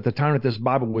 Because at the time that this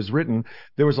Bible was written,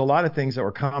 there was a lot of things that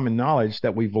were common knowledge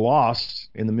that we've lost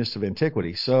in the midst of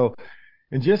antiquity. So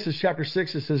in Genesis chapter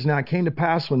 6, it says, "Now it came to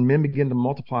pass when men began to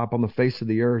multiply upon the face of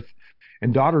the earth,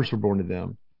 and daughters were born to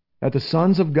them, that the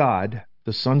sons of God,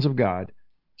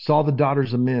 saw the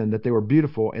daughters of men, that they were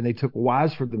beautiful, and they took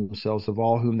wives for themselves of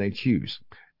all whom they choose."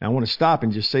 Now I want to stop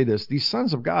and just say this. These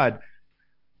sons of God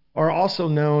are also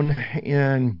known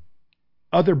in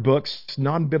other books,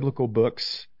 non-biblical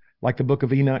books, like the book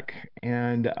of Enoch.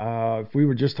 And if we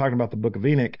were just talking about the book of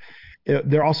Enoch,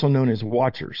 they're also known as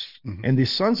watchers. Mm-hmm. And the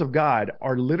sons of God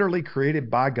are literally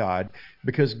created by God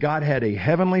because God had a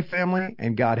heavenly family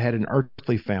and God had an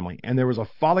earthly family. And there was a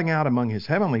falling out among his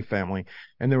heavenly family,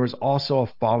 and there was also a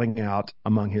falling out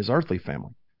among his earthly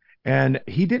family. And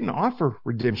he didn't offer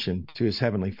redemption to his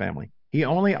heavenly family. He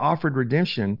only offered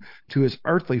redemption to his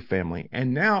earthly family.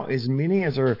 And now, as many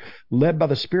as are led by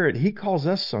the Spirit, he calls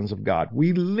us sons of God.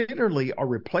 We literally are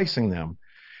replacing them.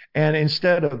 And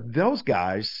instead of those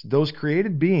guys, those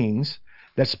created beings,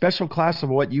 that special class of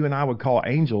what you and I would call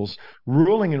angels,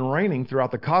 ruling and reigning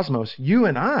throughout the cosmos, you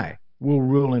and I will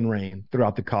rule and reign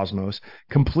throughout the cosmos,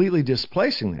 completely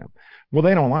displacing them. Well,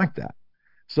 they don't like that.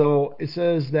 So it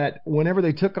says that whenever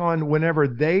they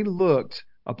looked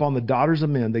upon the daughters of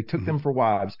men, they took them for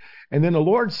wives. And then the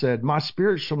Lord said, "My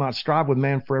spirit shall not strive with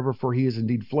man forever, for he is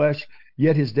indeed flesh,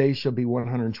 yet his days shall be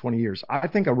 120 years. I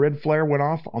think a red flare went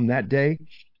off on that day.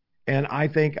 And I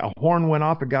think a horn went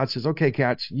off, and God says, "Okay,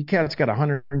 you cats got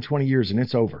 120 years, and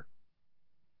it's over."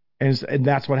 And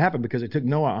that's what happened, because it took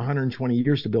Noah 120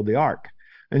 years to build the ark.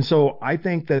 And so I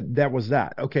think that was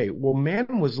that. Okay, well,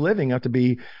 man was living up to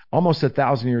be almost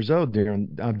 1,000 years old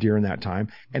during that time.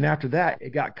 And after that,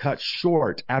 it got cut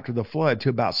short after the flood to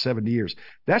about 70 years.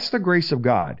 That's the grace of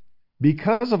God.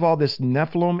 Because of all this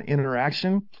Nephilim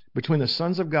interaction between the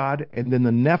sons of God and then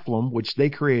the Nephilim, which they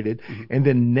created, and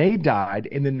then they died,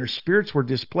 and then their spirits were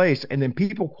displaced, and then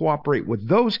people cooperate with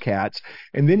those cats,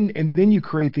 and then you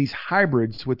create these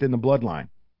hybrids within the bloodline.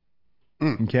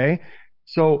 Okay?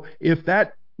 So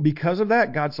because of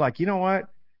that, God's like, you know what,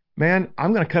 man,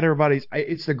 I'm going to cut everybody's.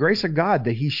 It's the grace of God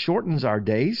that he shortens our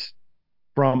days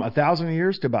from 1,000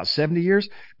 years to about 70 years,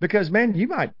 because, man, you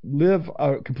might live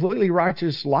a completely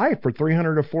righteous life for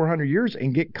 300 or 400 years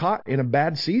and get caught in a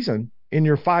bad season in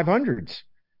your 500s.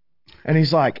 And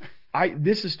he's like,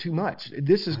 this is too much.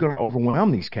 This is going to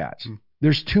overwhelm these cats.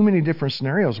 There's too many different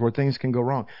scenarios where things can go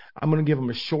wrong. I'm going to give them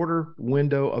a shorter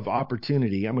window of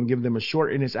opportunity. I'm going to give them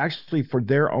and it's actually for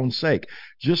their own sake.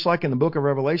 Just like in the book of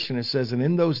Revelation, it says, "And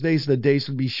in those days, the days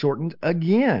would be shortened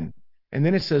again." And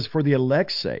then it says, "For the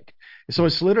elect's sake." So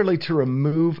it's literally to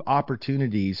remove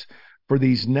opportunities for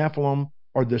these Nephilim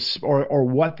or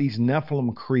what these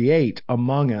Nephilim create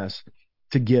among us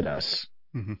to get us.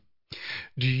 Mm-hmm.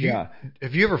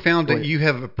 Have you ever found that you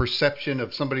have a perception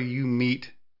of somebody you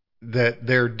meet that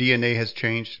their DNA has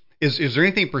changed? Is there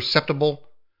anything perceptible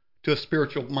to a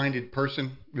spiritual minded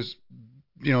person? Is,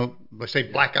 let's say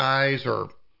black eyes or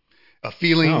a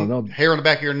feeling, no. hair on the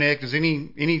back of your neck? Is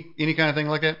any kind of thing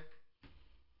like that?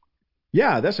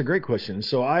 Yeah, that's a great question.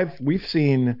 So we've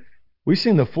seen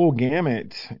the full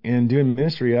gamut in doing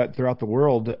ministry throughout the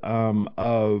world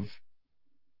of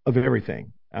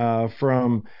everything,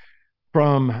 from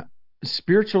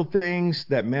spiritual things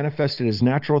that manifested as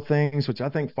natural things, which I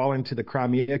think fall into the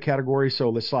Crimea category.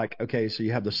 So it's like, okay, so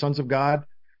you have the sons of God,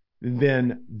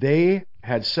 then they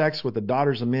had sex with the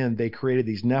daughters of men. They created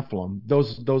these Nephilim.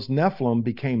 Those Nephilim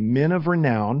became men of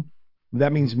renown.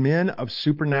 That means men of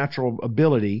supernatural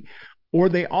ability. Or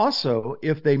they also,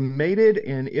 if they mated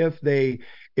and if they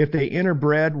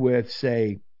interbred with,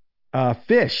 say,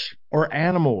 fish or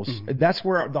animals, that's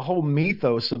where the whole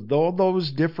mythos of all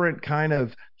those different kind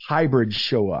of hybrids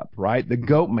show up, right? The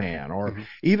goat man, or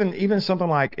even something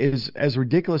like is as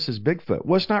ridiculous as Bigfoot.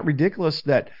 Well, it's not ridiculous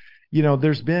that,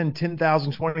 there's been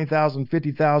 10,000, 20,000,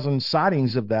 50,000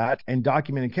 sightings of that and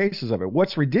documented cases of it.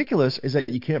 What's ridiculous is that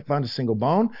you can't find a single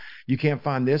bone. You can't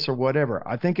find this or whatever.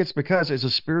 I think it's because it's a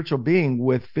spiritual being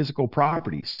with physical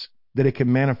properties that it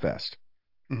can manifest.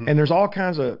 And there's all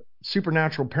kinds of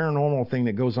supernatural, paranormal thing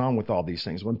that goes on with all these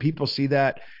things. When people see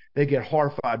that, they get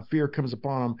horrified. Fear comes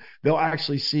upon them. They'll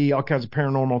actually see all kinds of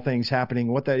paranormal things happening.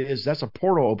 What that is, that's a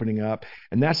portal opening up,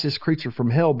 and that's this creature from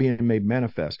hell being made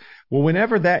manifest. Well,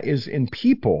 whenever that is in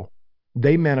people,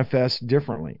 they manifest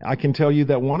differently. I can tell you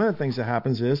that one of the things that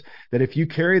happens is that if you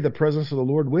carry the presence of the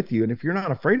Lord with you, and if you're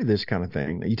not afraid of this kind of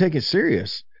thing, you take it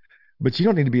serious, but you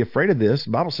don't need to be afraid of this.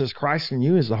 The Bible says Christ in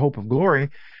you is the hope of glory.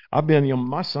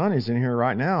 My son is in here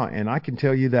right now, and I can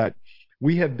tell you that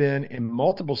we have been in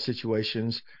multiple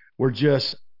situations were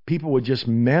just people would just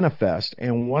manifest.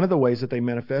 And one of the ways that they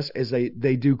manifest is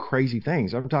they do crazy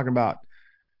things. I'm talking about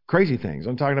crazy things.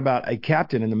 I'm talking about a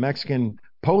captain in the Mexican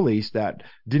police that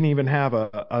didn't even have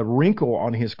a wrinkle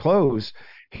on his clothes.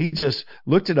 He just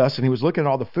looked at us and he was looking at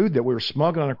all the food that we were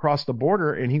smuggling across the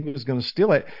border, and he was going to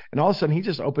steal it. And all of a sudden he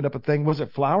just opened up a thing. Was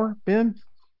it flour, Ben?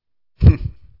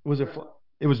 Was it?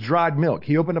 It was dried milk.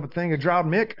 He opened up a thing of dried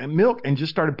milk and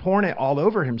just started pouring it all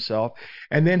over himself.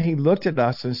 And then he looked at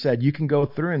us and said, "You can go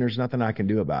through, and there's nothing I can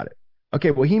do about it." Okay,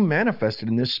 well, he manifested,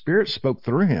 and this spirit spoke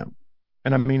through him.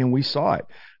 And I mean, and we saw it.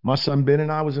 My son Ben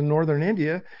and I was in northern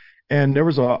India, and there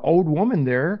was an old woman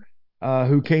there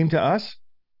who came to us.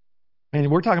 And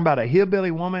we're talking about a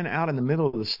hillbilly woman out in the middle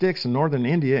of the sticks in northern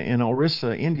India, in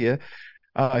Orissa, India.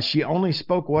 She only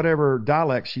spoke whatever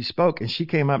dialect she spoke, and she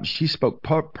came up. She spoke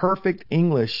perfect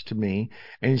English to me,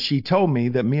 and she told me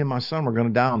that me and my son were going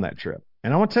to die on that trip.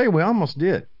 And I want to tell you, we almost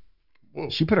did. Whoa.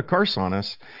 She put a curse on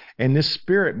us, and this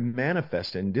spirit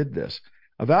manifested and did this.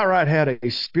 I've outright had a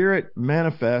spirit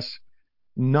manifest,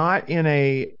 not in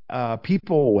a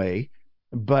people way,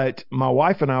 but my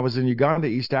wife and I was in Uganda,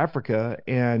 East Africa,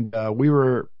 and we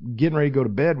were getting ready to go to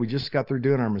bed. We just got through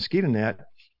doing our mosquito net,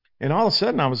 and all of a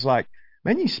sudden I was like,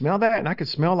 "Man, you smell that?" And I could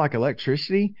smell like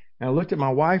electricity. And I looked at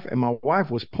my wife, and my wife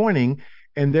was pointing,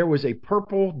 and there was a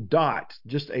purple dot,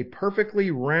 just a perfectly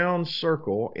round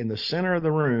circle in the center of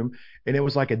the room, and it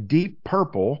was like a deep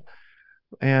purple.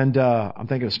 And I'm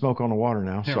thinking of Smoke on the Water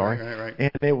now. Yeah, Sorry. Right.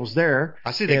 And it was there.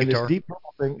 I see the and guitar. This deep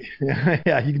purple thing.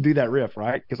 Yeah, you can do that riff,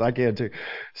 right? Because I can too.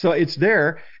 So it's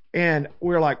there. And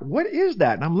we're like, "What is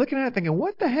that?" And I'm looking at it thinking,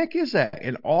 "What the heck is that?"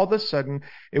 And all of a sudden,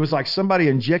 it was like somebody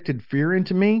injected fear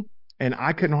into me, and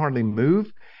I couldn't hardly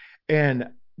move.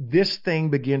 And this thing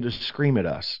began to scream at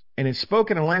us. And it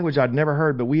spoke in a language I'd never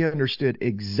heard, but we understood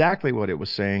exactly what it was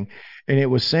saying. And it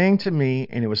was saying to me,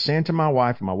 and it was saying to my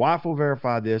wife, and my wife will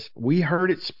verify this. We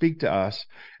heard it speak to us.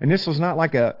 And this was not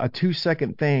like a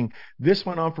 2-second thing. This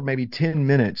went on for maybe 10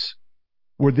 minutes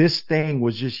where this thing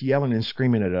was just yelling and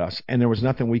screaming at us. And there was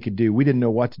nothing we could do. We didn't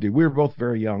know what to do. We were both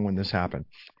very young when this happened.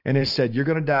 And it said, "You're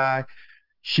going to die.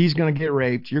 She's going to get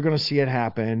raped. You're going to see it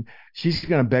happen. She's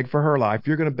going to beg for her life.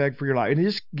 You're going to beg for your life." And it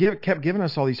just kept giving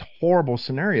us all these horrible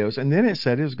scenarios. And then it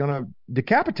said it was going to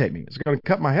decapitate me. It's going to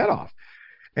cut my head off.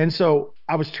 And so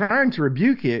I was trying to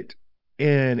rebuke it,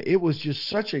 and it was just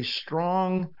such a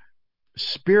strong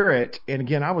spirit. And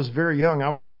again, I was very young.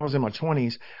 I was in my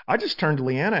 20s. I just turned to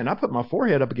Leanna and I put my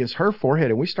forehead up against her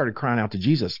forehead, and we started crying out to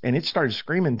Jesus. And it started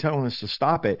screaming, telling us to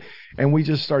stop it. And we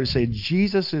just started saying,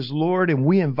 "Jesus is Lord," and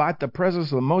we invite the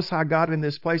presence of the Most High God in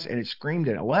this place. And it screamed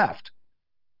and it left.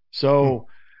 So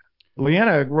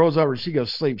Leanna rolls over, she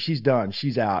goes to sleep. She's done.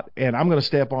 She's out. And I'm going to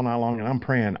stay up all night long, and I'm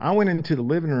praying. I went into the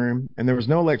living room, and there was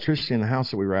no electricity in the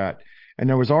house that we were at. And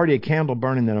there was already a candle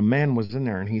burning that a man was in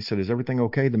there. And he said, "Is everything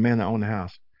okay?" The man that owned the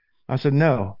house. I said,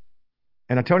 "No."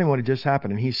 And I told him what had just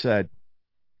happened. And he said,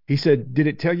 "Did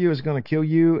it tell you it was going to kill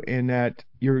you and that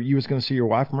you was going to see your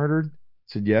wife murdered?" I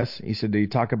said, "Yes." He said, "Did he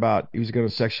talk about he was going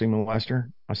to sexually molest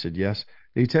her?" I said, "Yes."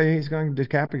 "Did he tell you he's going to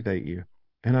decapitate you?"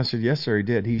 And I said, "Yes, sir, he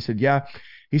did." He said, "Yeah."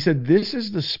 He said, "This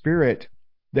is the spirit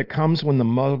that comes when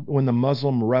the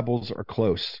Muslim rebels are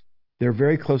close. They're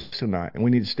very close tonight, and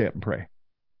we need to stay up and pray."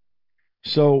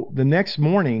 So the next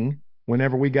morning,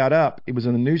 whenever we got up, it was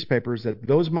in the newspapers that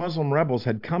those Muslim rebels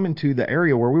had come into the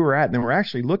area where we were at, and they were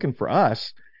actually looking for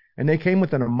us. And they came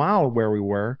within a mile of where we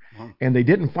were, and they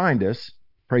didn't find us,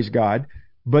 praise God.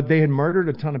 But they had murdered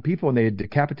a ton of people, and they had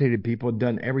decapitated people and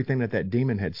done everything that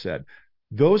demon had said.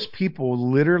 Those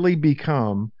people literally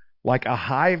become like a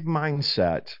hive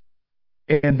mindset,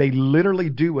 and they literally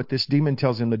do what this demon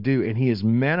tells them to do, and he is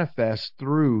manifest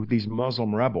through these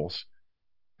Muslim rebels.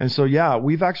 And so, yeah,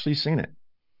 we've actually seen it.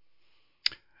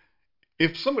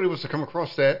 If somebody was to come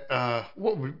across that,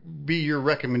 what would be your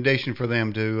recommendation for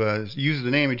them to use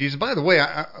the name of Jesus? By the way,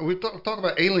 we talk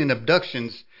about alien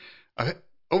abductions.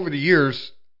 Over the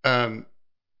years,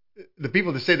 the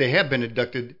people that say they have been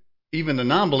abducted, even the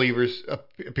non-believers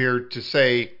appear to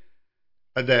say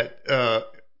that,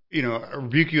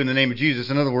 rebuke you in the name of Jesus.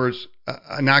 In other words,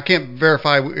 now I can't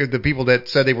verify the people that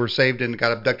said they were saved and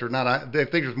got abducted or not. I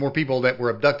think there's more people that were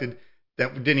abducted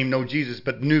that didn't even know Jesus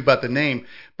but knew about the name.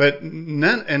 But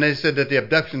none, and they said that the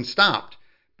abduction stopped.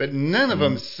 But none of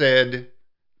them said,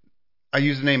 "I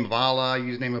use the name of Allah, I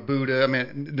use the name of Buddha." I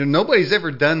mean, nobody's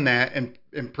ever done that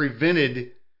and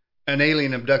prevented an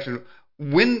alien abduction.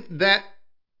 When that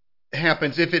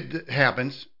happens, if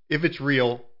it's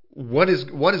real, what is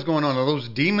going on? Are those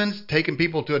demons taking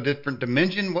people to a different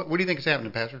dimension? What do you think is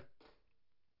happening, Pastor?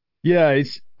 Yeah,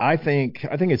 I think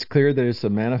it's clear that it's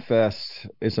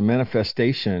a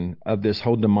manifestation of this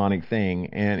whole demonic thing.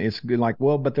 And it's been like,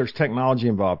 well, but there's technology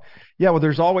involved. Yeah, well,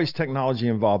 there's always technology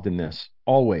involved in this.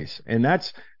 Always. And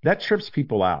that trips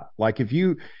people out. Like if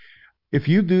you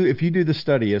do the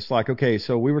study, it's like, okay,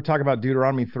 so we were talking about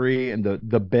Deuteronomy 3 and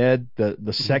the bed, the Hmm.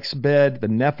 sex bed, the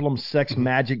Nephilim sex Hmm.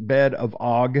 magic bed of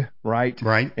Og, right?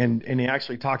 Right. And he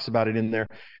actually talks about it in there.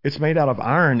 It's made out of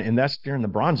iron, and that's during the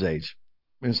Bronze Age.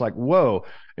 And it's like, whoa.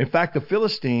 In fact, the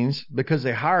Philistines, because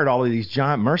they hired all of these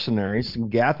giant mercenaries,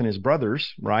 Gath and his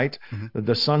brothers, right? Hmm.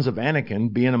 The sons of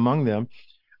Anakin being among them,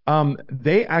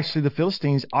 the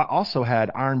Philistines also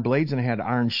had iron blades and they had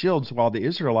iron shields, while the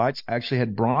Israelites actually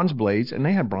had bronze blades and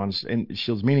they had bronze and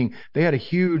shields, meaning they had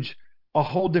a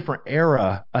whole different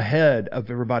era ahead of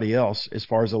everybody else as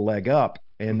far as a leg up,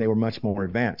 and Hmm. they were much more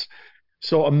advanced.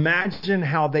 So imagine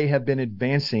how they have been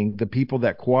advancing the people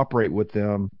that cooperate with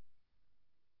them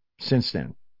since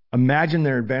then. Imagine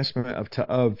their advancement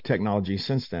of technology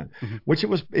since then, Hmm. which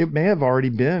it may have already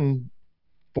been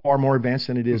far more advanced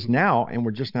than it is Hmm. now, and we're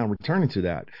just now returning to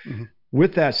that. Hmm.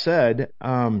 With that said,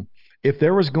 if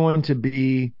there was going to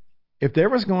be,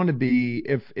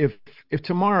 if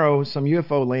tomorrow some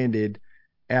UFO landed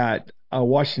at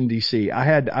Washington D.C.,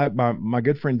 my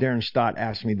good friend Darren Stott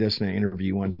asked me this in an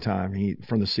interview one time. He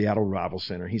from the Seattle Revival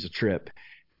Center. He's a trip.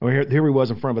 Well, here he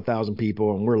was in front of 1,000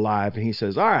 people, and we're live. And he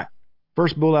says, "All right,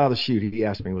 first bull out of the chute." He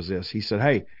asked me was this. He said,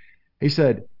 "Hey," he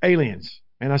said, "aliens."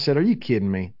 And I said, "Are you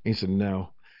kidding me?" He said,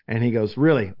 "No." And he goes,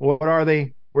 "Really? What are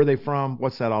they? Where are they from?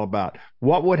 What's that all about?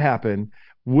 What would happen?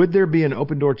 Would there be an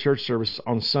open door church service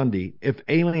on Sunday if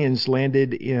aliens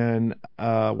landed in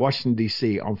Washington,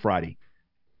 D.C. on Friday?"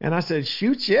 And I said,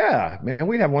 "Shoots, yeah, man,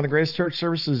 we'd have one of the greatest church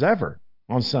services ever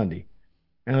on Sunday."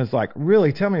 And it's like,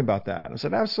 "Really? Tell me about that." And I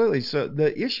said, "Absolutely." So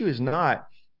the issue is not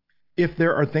if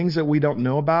there are things that we don't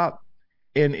know about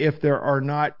and if there are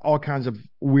not all kinds of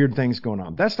weird things going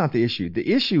on. That's not the issue.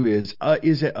 The issue is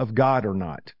it of God or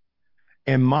not?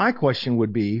 And my question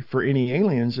would be for any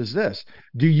aliens is this: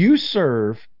 do you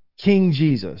serve King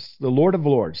Jesus, the Lord of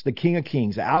Lords, the King of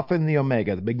Kings, the Alpha and the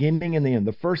Omega, the beginning and the end,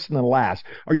 the first and the last?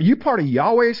 Are you part of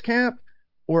Yahweh's camp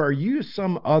or are you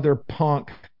some other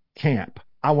punk camp?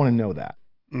 I want to know that.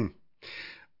 Mm.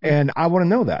 And I want to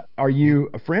know that. Are you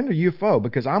a friend or you a foe?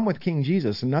 Because I'm with King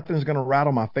Jesus and nothing's going to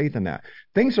rattle my faith in that.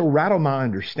 Things will rattle my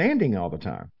understanding all the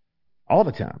time. All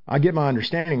the time. I get my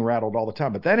understanding rattled all the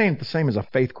time, but that ain't the same as a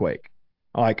faith quake.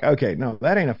 Like, okay, no,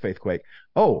 that ain't a faith quake.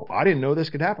 Oh, I didn't know this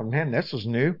could happen. Man, this was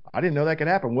new. I didn't know that could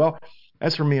happen. Well,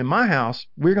 as for me and my house,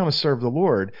 we're going to serve the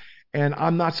Lord. And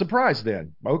I'm not surprised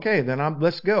then. Okay, then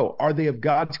let's go. Are they of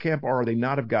God's camp or are they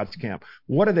not of God's camp?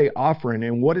 What are they offering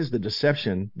and what is the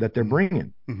deception that they're Hmm.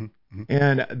 bringing? Hmm. Hmm.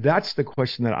 And that's the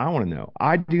question that I want to know.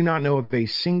 I do not know of a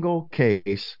single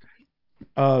case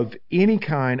of any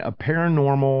kind of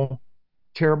paranormal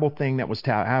terrible thing that was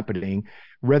happening,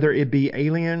 whether it be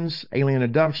aliens, alien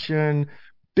abduction,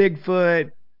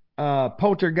 Bigfoot,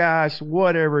 poltergeist,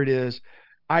 whatever it is.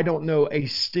 I don't know a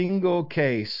single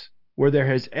case where there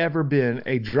has ever been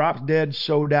a drop dead,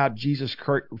 sold out Jesus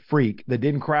freak that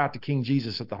didn't cry out to King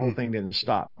Jesus if the whole thing didn't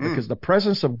stop. Mm. Because the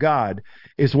presence of God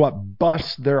is what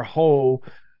busts their whole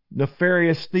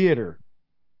nefarious theater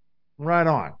right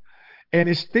on. And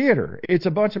it's theater. It's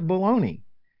a bunch of baloney,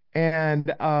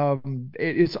 and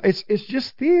it's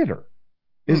just theater.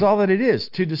 Is Mm. all that it is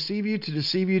to deceive you, to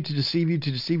deceive you, to deceive you,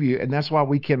 to deceive you, and that's why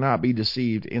we cannot be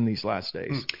deceived in these last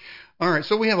days. Mm. All right,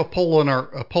 so we have a poll on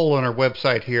our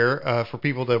website here for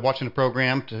people that are watching the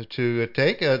program to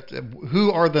take.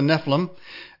 Who are the Nephilim?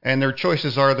 And their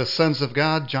choices are the sons of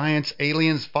God, giants,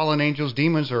 aliens, fallen angels,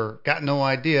 demons, or got no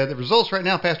idea. The results right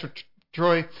now, Pastor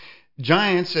Troy: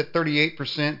 giants at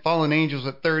 38%, fallen angels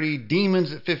at 30,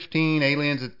 demons at 15,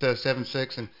 aliens at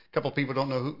 7.6, and a couple of people don't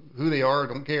know who they are,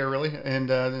 don't care really, and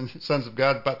then sons of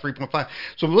God about 3.5.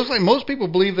 So it looks like most people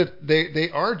believe that they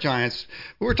are giants.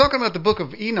 But we're talking about the book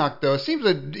of Enoch, though. It seems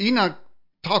that Enoch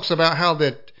talks about how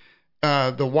that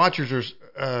the Watchers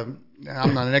are.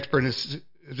 I'm not an expert in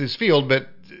this field, but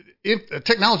if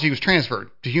technology was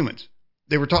transferred to humans,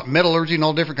 they were taught metallurgy and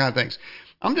all different kind of things.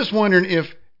 I'm just wondering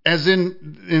if, as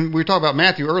in we talked about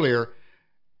Matthew earlier,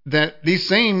 that these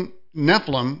same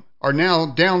Nephilim are now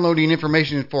downloading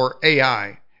information for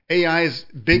AI. AI is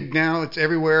big now; it's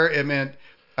everywhere. I mean,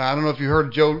 I don't know if you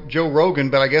heard Joe Rogan,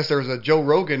 but I guess there was a Joe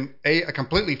Rogan, a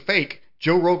completely fake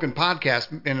Joe Rogan podcast,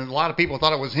 and a lot of people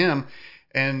thought it was him.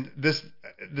 And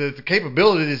the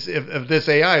capabilities of this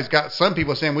AI has got some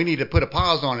people saying we need to put a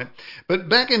pause on it. But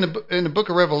back in the book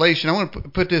of Revelation, I want to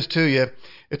put this to you.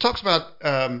 It talks about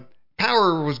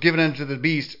power was given unto the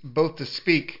beast both to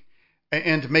speak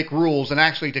and to make rules and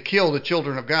actually to kill the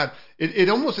children of God.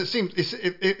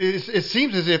 It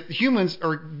seems as if humans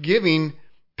are giving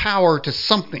power to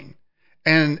something,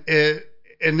 and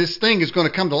this thing is going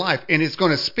to come to life and it's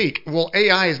going to speak. Well,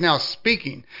 AI is now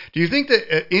speaking. Do you think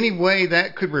that any way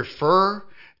that could refer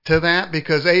to that?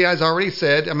 Because AI has already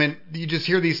said, I mean, you just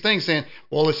hear these things saying,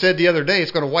 well, it said the other day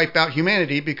it's going to wipe out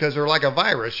humanity because they're like a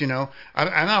virus, you know. I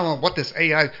don't know what this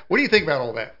AI, what do you think about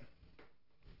all that?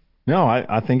 No,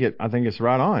 I think it's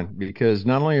right on, because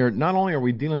not only are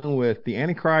we dealing with the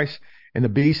Antichrist and the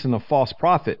beast and the false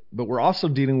prophet, but we're also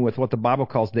dealing with what the Bible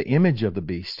calls the image of the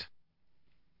beast.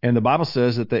 And the Bible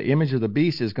says that the image of the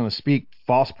beast is going to speak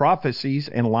false prophecies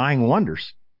and lying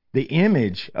wonders. The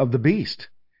image of the beast.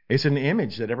 It's an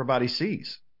image that everybody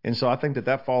sees. And so I think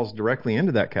that falls directly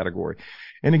into that category.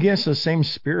 And again, it's the same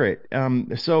spirit.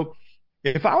 So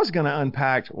if I was going to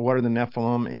unpack what are the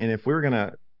Nephilim, and if we were going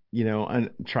to,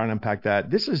 try and unpack that,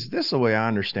 this is the way I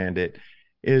understand it,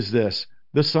 is this: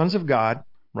 the sons of God,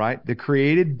 right? The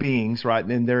created beings, right?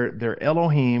 And they're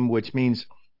Elohim, which means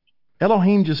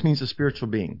Elohim just means a spiritual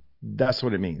being. That's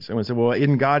what it means. And we say, well,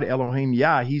 isn't God Elohim?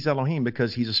 Yeah, he's Elohim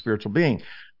because he's a spiritual being.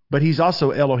 But he's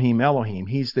also Elohim.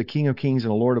 He's the King of Kings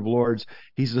and the Lord of Lords.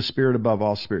 He's the spirit above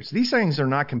all spirits. These things are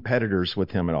not competitors with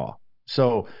him at all.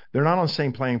 So they're not on the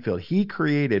same playing field. He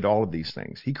created all of these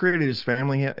things. He created his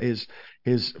family,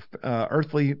 his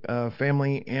earthly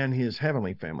family, and his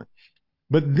heavenly family.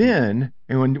 But then,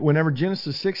 and whenever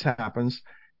Genesis 6 happens,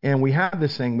 and we have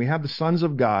this thing, we have the sons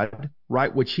of God,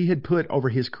 right, which he had put over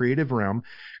his creative realm,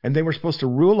 and they were supposed to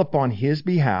rule upon his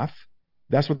behalf.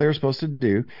 That's what they were supposed to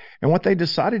do. And what they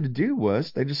decided to do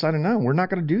was, they decided, no, we're not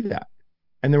going to do that.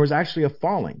 And there was actually a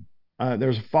falling. There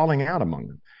was a falling out among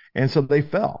them. And so they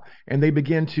fell. And they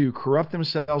began to corrupt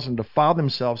themselves and defile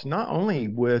themselves, not only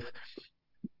with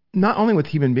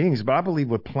human beings, but I believe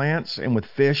with plants and with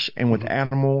fish and with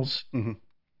animals. Mm-hmm.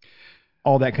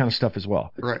 All that kind of stuff as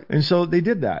well. Right. And so they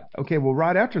did that. Okay, well,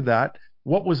 right after that,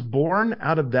 what was born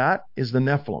out of that is the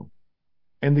Nephilim.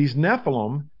 And these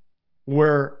Nephilim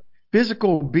were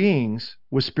physical beings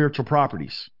with spiritual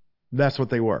properties. That's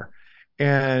what they were.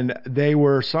 And they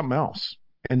were something else.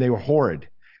 And they were horrid.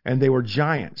 And they were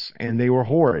giants. And they were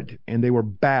horrid. And they were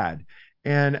bad.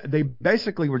 And they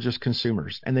basically were just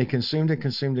consumers. And they consumed and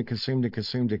consumed and consumed and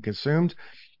consumed and consumed.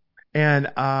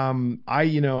 And I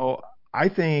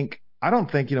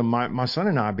don't think, my son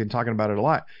and I have been talking about it a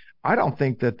lot. I don't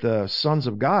think that the sons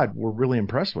of God were really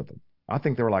impressed with them. I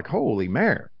think they were like, holy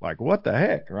mare, like what the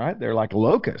heck, right? They're like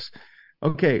locusts.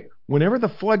 Okay, whenever the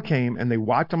flood came and they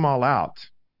wiped them all out,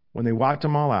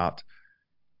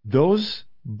 those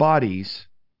bodies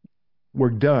were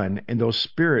done and those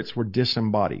spirits were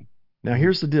disembodied. Now,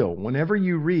 here's the deal. Whenever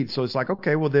you read, so it's like,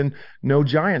 okay, well, then no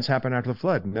giants happened after the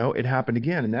flood. No, it happened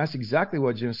again. And that's exactly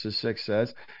what Genesis 6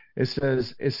 says. It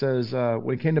says,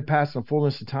 when it came to pass in the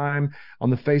fullness of time on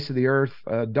the face of the earth,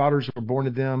 daughters were born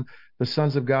to them, the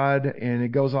sons of God. And it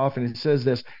goes off and it says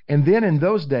this: and then in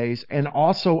those days, and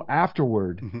also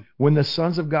afterward, mm-hmm. when the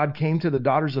sons of God came to the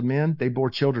daughters of men, they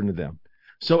bore children to them.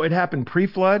 So it happened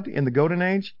pre-flood in the golden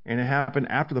age, and it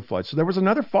happened after the flood. So there was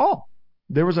another fall.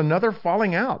 There was another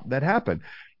falling out that happened.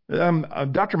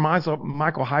 Dr.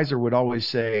 Michael Heiser would always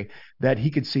say that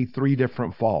he could see 3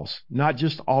 different falls, not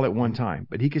just all at one time,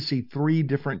 but he could see 3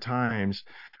 different times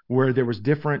where there was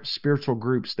different spiritual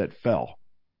groups that fell.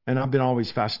 And I've been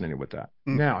always fascinated with that.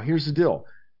 Mm. Now, here's the deal.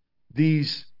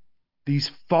 These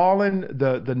fallen,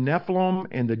 the Nephilim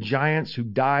and the giants who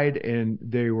died and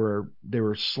they were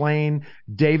slain.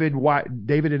 David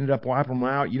ended up wiping them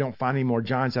out. You don't find any more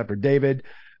giants after David.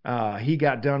 He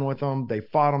got done with them. They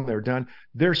fought them. They're done.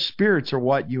 Their spirits are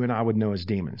what you and I would know as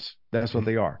demons. That's what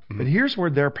they are. Mm-hmm. But here's where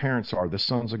their parents are, the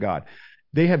sons of God.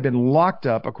 They have been locked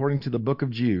up, according to the book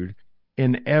of Jude,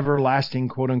 in everlasting,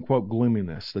 quote unquote,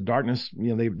 gloominess. The darkness,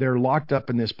 they're locked up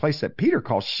in this place that Peter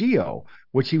calls Sheol,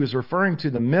 which he was referring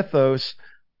to the mythos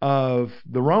of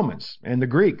the Romans and the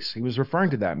Greeks. He was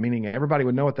referring to that, meaning everybody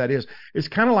would know what that is. It's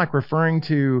kind of like referring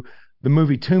to the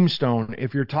movie Tombstone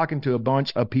if you're talking to a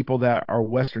bunch of people that are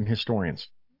Western historians.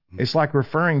 It's like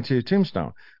referring to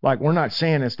Tombstone. Like, we're not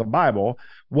saying it's the Bible.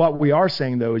 What we are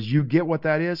saying, though, is you get what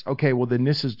that is? Okay, well, then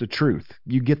this is the truth.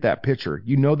 You get that picture.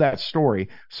 You know that story,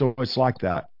 so it's like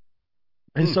that.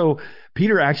 And so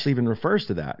Peter actually even refers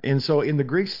to that. And so in the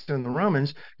Greeks and the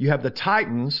Romans, you have the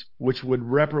Titans, which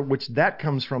that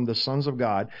comes from the sons of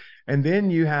God. And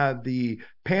then you have the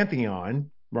Pantheon,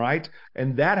 right?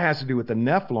 And that has to do with the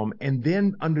Nephilim. And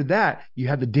then under that, you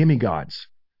have the demigods.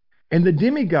 And the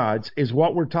demigods is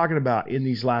what we're talking about in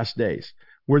these last days,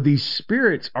 where these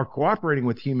spirits are cooperating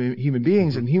with human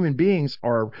beings, and human beings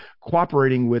are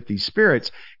cooperating with these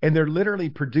spirits, and they're literally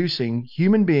producing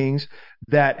human beings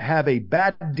that have a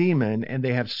bad demon and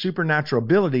they have supernatural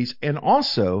abilities, and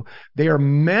also they are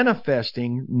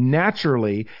manifesting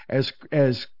naturally as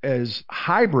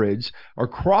hybrids or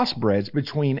crossbreds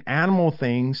between animal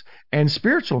things and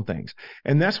spiritual things.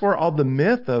 And that's where all the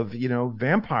myth of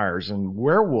vampires and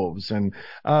werewolves and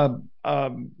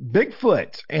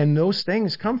Bigfoot and those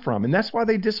things come from. And that's why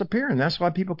they disappear, and that's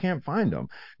why people can't find them,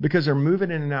 because they're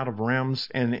moving in and out of realms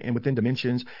and within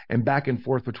dimensions and back and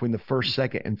forth between the first,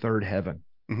 second, and third heaven.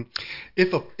 Mm-hmm.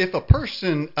 If a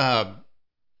person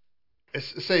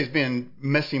say has been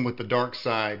messing with the dark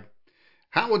side,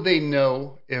 how would they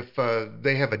know if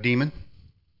they have a demon?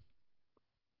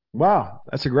 Wow,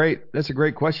 that's a great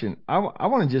question. I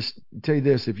want to just tell you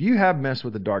this: if you have messed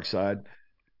with the dark side,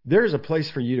 there's a place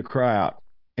for you to cry out,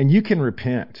 and you can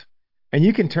repent, and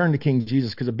you can turn to King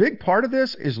Jesus, because a big part of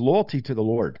this is loyalty to the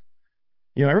Lord.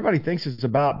 Everybody thinks it's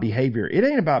about behavior. It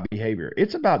ain't about behavior.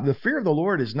 It's about the fear of the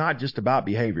Lord is not just about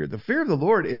behavior. The fear of the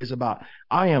Lord is about,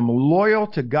 I am loyal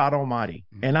to God Almighty,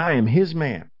 and I am His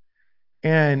man.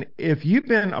 And if you've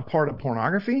been a part of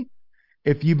pornography,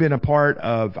 if you've been a part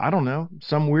of, I don't know,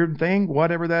 some weird thing,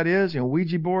 whatever that is,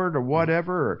 Ouija board or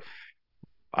whatever, or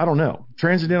I don't know,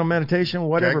 transcendental meditation,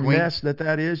 whatever mess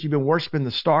that is. You've been worshiping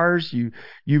the stars.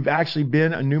 You've actually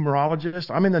been a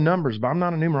numerologist. I'm in the numbers, but I'm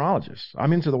not a numerologist.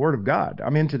 I'm into the Word of God.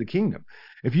 I'm into the kingdom.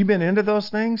 If you've been into those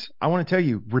things, I want to tell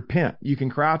you, repent. You can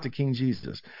cry out to King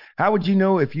Jesus. How would you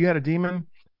know if you had a demon?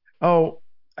 Oh,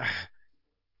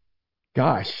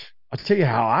 gosh, I'll tell you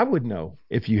how I would know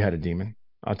if you had a demon.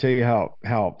 I'll tell you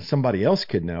how somebody else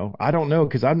could know. I don't know,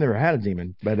 because I've never had a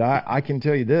demon, but I can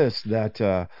tell you this,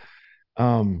 that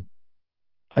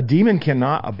a demon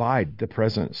cannot abide the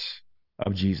presence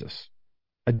of Jesus.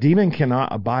 A demon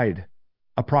cannot abide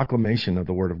a proclamation of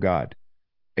the Word of God.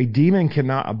 A demon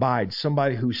cannot abide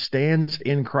somebody who stands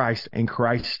in Christ and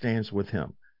Christ stands with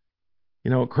him.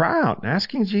 Cry out,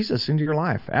 asking Jesus into your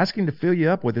life, asking to fill you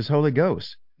up with His Holy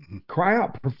Ghost. Cry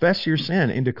out, profess your sin,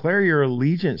 and declare your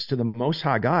allegiance to the Most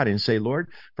High God, and say, Lord,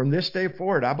 from this day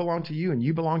forward, I belong to you and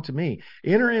you belong to me.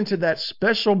 Enter into that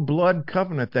special blood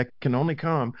covenant that can only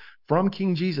come from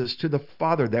King Jesus to the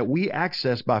Father, that we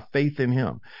access by faith in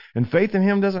Him. And faith in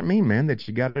Him doesn't mean, man, that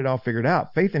you got it all figured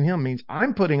out. Faith in Him means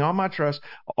I'm putting all my trust,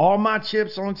 all my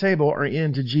chips on the table are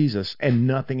into Jesus and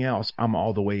nothing else. I'm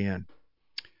all the way in.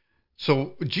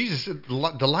 So Jesus,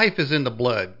 the life is in the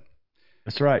blood.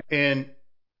 That's right. And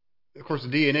of course, the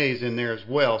DNA is in there as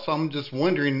well. So I'm just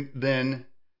wondering then,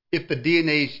 if the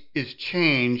DNA is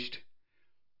changed,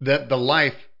 that the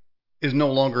life is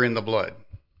no longer in the blood.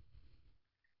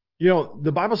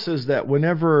 The Bible says that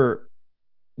whenever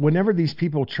these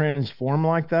people transform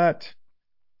like that,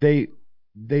 they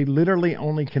literally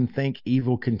only can think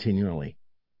evil continually.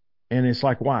 And it's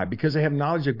like, why? Because they have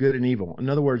knowledge of good and evil. In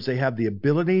other words, they have the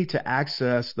ability to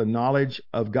access the knowledge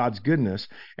of God's goodness,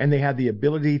 and they have the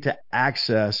ability to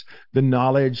access the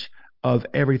knowledge of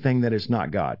everything that is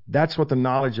not God. That's what the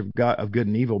knowledge of God, of good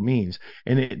and evil, means.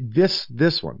 And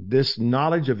this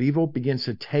knowledge of evil begins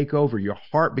to take over. Your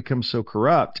heart becomes so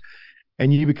corrupt,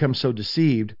 and you become so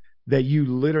deceived that you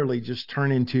literally just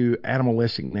turn into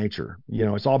animalistic nature.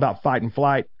 It's all about fight and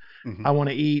flight. Mm-hmm. I want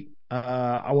to eat.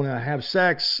 I want to have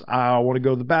sex. I want to go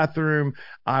to the bathroom.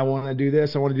 I want to do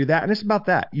this. I want to do that. And it's about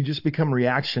that. You just become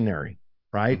reactionary,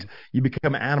 right? Mm-hmm. You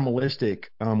become animalistic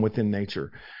within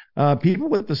nature. People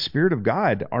with the Spirit of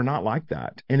God are not like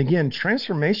that. And again,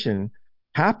 transformation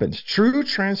happens. True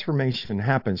transformation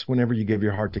happens whenever you give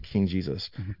your heart to King Jesus.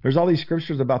 Mm-hmm. There's all these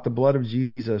scriptures about the blood of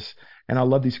Jesus, and I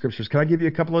love these scriptures. Can I give you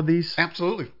a couple of these?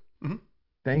 Absolutely. Mm-hmm.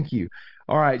 Thank you.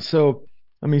 All right, so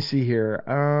let me see here.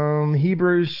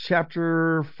 Hebrews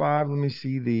chapter 5. Let me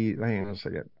see hang on a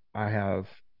second.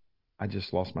 I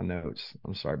just lost my notes.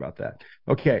 I'm sorry about that.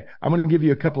 Okay, I'm going to give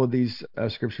you a couple of these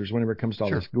scriptures whenever it comes to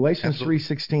all this. Galatians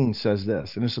 3:16 says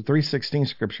this, and it's a 3:16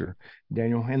 scripture.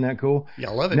 Daniel, isn't that cool? Yeah,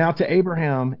 I love it. Now to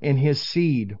Abraham and his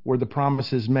seed were the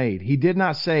promises made. He did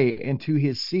not say, and to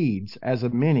his seeds as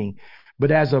of many,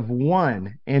 but as of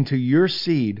one, and to your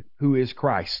seed who is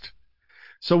Christ.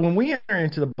 So when we enter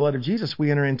into the blood of Jesus,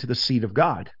 we enter into the seed of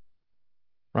God,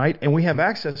 right? And we have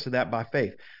access to that by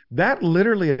faith. That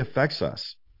literally affects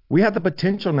us. We have the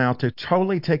potential now to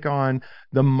totally take on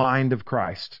the mind of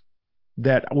Christ,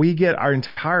 that we get our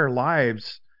entire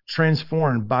lives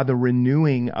transformed by the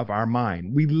renewing of our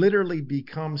mind. We literally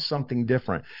become something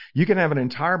different. You can have an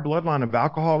entire bloodline of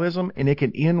alcoholism, and it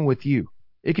can end with you.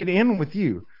 It can end with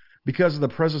you. because of the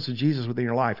presence of Jesus within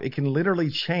your life. It can literally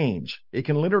change. It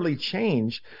can literally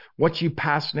change what you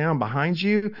pass down behind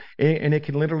you, and it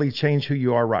can literally change who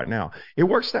you are right now. It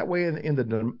works that way in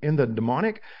the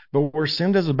demonic, but where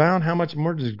sin does abound, how much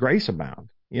more does grace abound?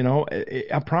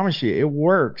 I promise you, it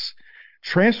works.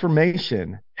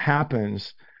 Transformation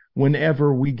happens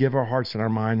whenever we give our hearts and our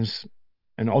minds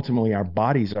and ultimately our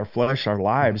bodies, our flesh, our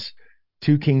lives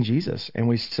to King Jesus. And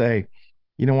we say,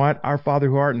 you know what? Our Father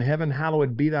who art in heaven,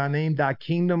 hallowed be thy name. Thy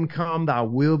kingdom come, thy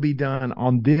will be done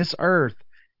on this earth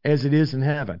as it is in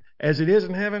heaven. As it is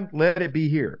in heaven, let it be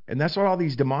here. And that's what all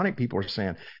these demonic people are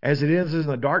saying. As it is in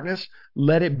the darkness,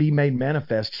 let it be made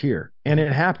manifest here. And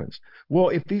it happens. Well,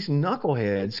 if these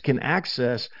knuckleheads can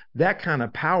access that kind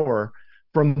of power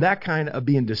from that kind of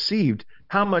being deceived,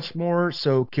 how much more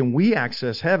so can we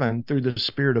access heaven through the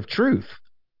Spirit of truth?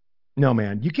 No,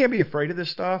 man, you can't be afraid of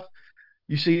this stuff.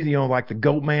 You see, like the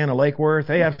goat man of Lake Worth.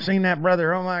 Hey, I've seen that,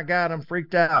 brother. Oh, my God, I'm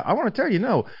freaked out. I want to tell you,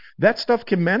 no, that stuff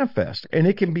can manifest, and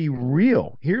it can be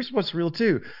real. Here's what's real,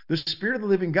 too. The Spirit of the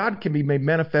living God can be made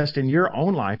manifest in your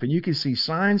own life, and you can see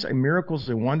signs and miracles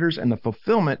and wonders and the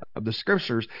fulfillment of the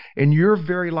Scriptures in your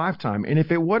very lifetime. And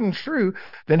if it wasn't true,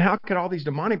 then how could all these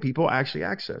demonic people actually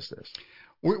access this?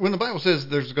 When the Bible says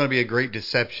there's going to be a great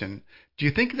deception, do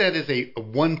you think that is a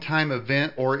one-time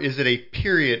event, or is it a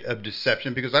period of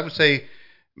deception? Because I would say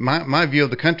my view of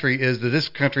the country is that this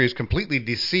country is completely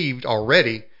deceived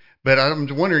already, but I'm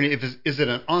wondering is it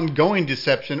an ongoing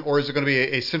deception, or is it going to be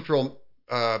a central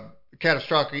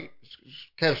catastrophic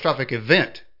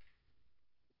event?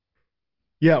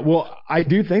 Yeah, well, I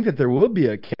do think that there will be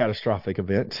a catastrophic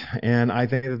event, and I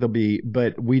think that there'll be,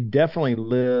 but we definitely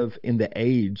live in the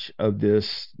age of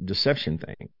this deception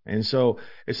thing. And so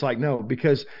it's like, no,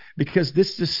 because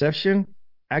this deception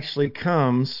actually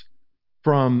comes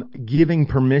from giving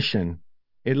permission.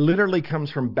 It literally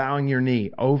comes from bowing your knee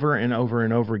over and over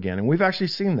and over again. And we've actually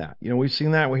seen that. We've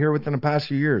seen that here within the past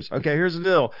few years. Okay, here's the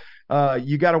deal.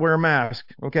 You got to wear a mask.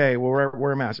 Okay, well,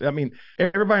 wear a mask. I mean,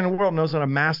 everybody in the world knows that a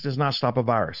mask does not stop a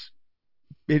virus.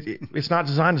 It's not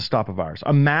designed to stop a virus.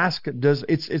 A mask does.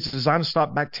 It's designed to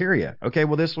stop bacteria. Okay,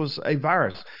 well, this was a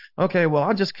virus. Okay, well,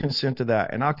 I'll just consent to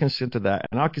that, and I'll consent to that,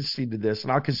 and I'll concede to this,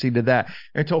 and I'll concede to that,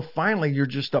 until finally you're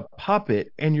just a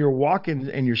puppet, and you're walking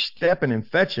and you're stepping and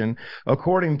fetching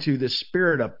according to the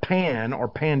spirit of pan or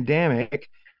pandemic,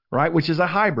 right? Which is a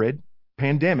hybrid.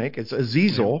 Pandemic. It's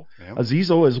Azazel. Yeah.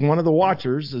 Azazel is one of the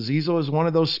watchers. Azazel is one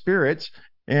of those spirits,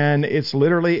 and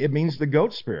it means the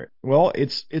goat spirit. Well,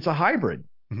 it's a hybrid.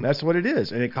 Mm-hmm. That's what it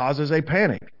is, and it causes a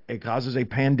panic. It causes a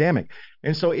pandemic,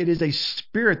 and so it is a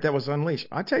spirit that was unleashed.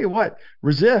 I tell you what,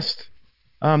 resist.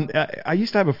 I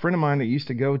used to have a friend of mine that used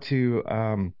to go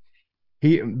to.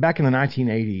 He back in the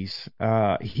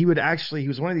 1980s. He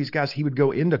was one of these guys. He would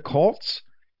go into cults.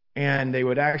 And they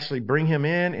would actually bring him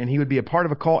in, and he would be a part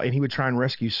of a cult, and he would try and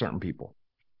rescue certain people.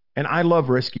 And I love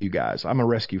rescue guys. I'm a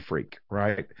rescue freak,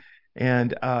 right?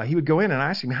 And he would go in, and I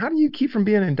asked him, how do you keep from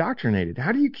being indoctrinated?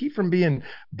 How do you keep from being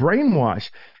brainwashed?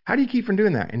 How do you keep from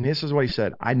doing that? And this is what he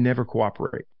said: I never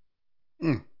cooperate.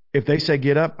 If they say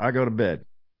get up, I go to bed.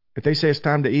 If they say it's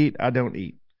time to eat, I don't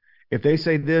eat. If they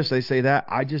say this, they say that,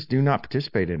 I just do not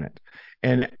participate in it.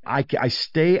 And I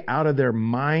stay out of their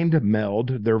mind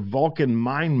meld, their Vulcan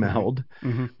mind meld,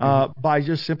 by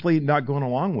just simply not going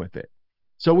along with it.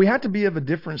 So we have to be of a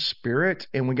different spirit,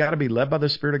 and we got to be led by the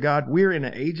Spirit of God. We're in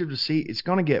an age of deceit. It's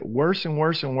going to get worse and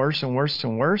worse and worse and worse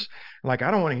and worse. Like, I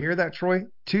don't want to hear that, Troy.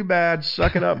 Too bad.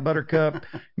 Suck it up, Buttercup.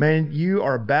 Man, you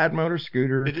are a bad motor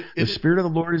scooter. The Spirit of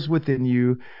the Lord is within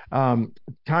you. You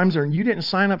didn't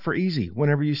sign up for easy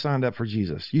whenever you signed up for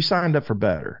Jesus. You signed up for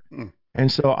better. And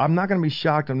so I'm not going to be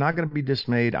shocked. I'm not going to be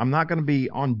dismayed. I'm not going to be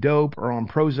on dope or on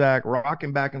Prozac,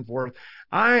 rocking back and forth.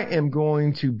 I am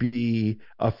going to be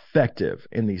effective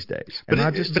in these days. But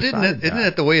isn't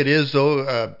that the way it is,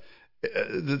 though?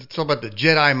 It's all about the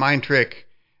Jedi mind trick.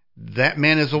 That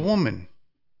man is a woman.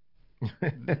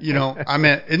 I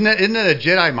mean, isn't that a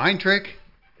Jedi mind trick?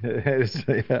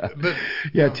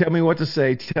 Tell me what to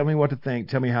say, tell me what to think,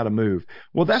 tell me how to move.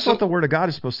 Well, that's what the Word of God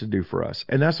is supposed to do for us,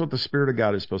 and that's what the Spirit of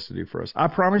God is supposed to do for us. I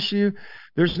promise you,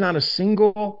 there's not a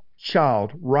single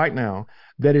child right now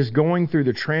that is going through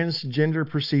the transgender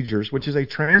procedures, which is a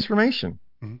transformation.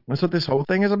 That's what this whole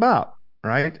thing is about,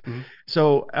 right?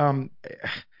 So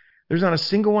there's not a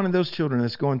single one of those children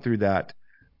that's going through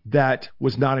that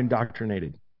was not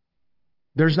indoctrinated.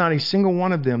 There's not a single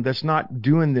one of them that's not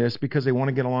doing this because they want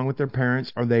to get along with their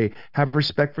parents, or they have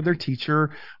respect for their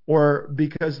teacher, or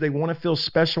because they want to feel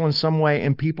special in some way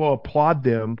and people applaud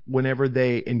them whenever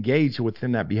they engage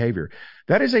within that behavior.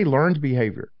 That is a learned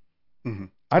behavior.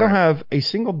 I don't have a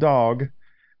single dog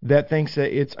that thinks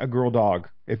that it's a girl dog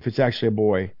if it's actually a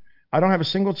boy. I don't have a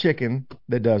single chicken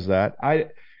that does that.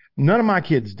 None of my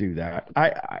kids do that.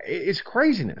 It's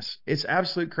craziness. It's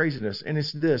absolute craziness. And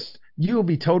it's this: you will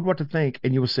be told what to think,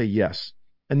 and you will say yes.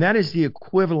 And that is the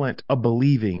equivalent of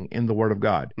believing in the Word of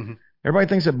God. Mm-hmm. Everybody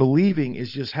thinks that believing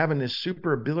is just having this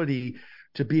super ability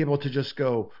to be able to just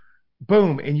go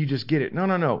boom and you just get it. No,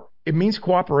 no, no. It means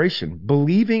cooperation.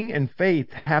 Believing and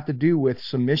faith have to do with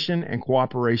submission and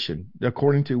cooperation,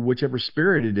 according to whichever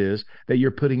spirit it is that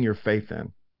you're putting your faith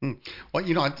in. Well,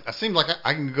 it seems like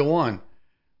I can go on.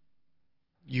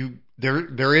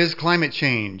 There is climate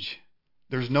change.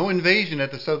 There's no invasion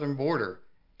at the southern border.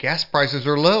 Gas prices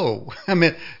are low. I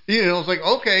mean, it's like,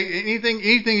 okay, anything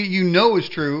that is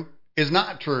true is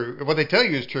not true. What they tell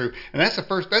you is true, and that's the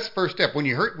first step. When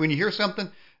you hear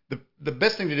something, the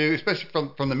best thing to do, especially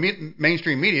from the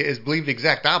mainstream media, is believe the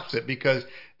exact opposite, because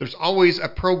there's always a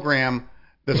program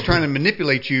that's trying to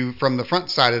manipulate you from the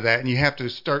front side of that, and you have to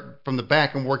start from the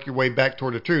back and work your way back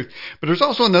toward the truth. But there's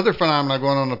also another phenomenon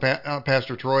going on,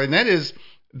 Pastor Troy, and that is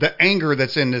the anger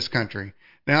that's in this country.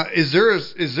 Now, is there?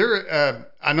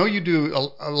 I know you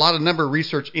do a lot of number of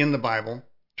research in the Bible,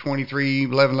 23,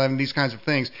 11, these kinds of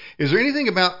things. Is there anything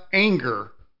about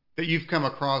anger that you've come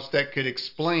across that could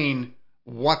explain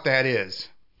what that is?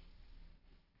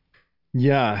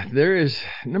 Yeah, there is.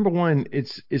 Number one,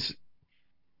 it's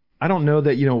I don't know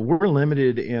that, we're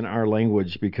limited in our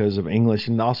language because of English,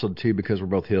 and also too because we're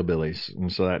both hillbillies,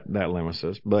 and so that limits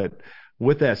us. But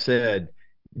with that said,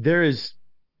 there is,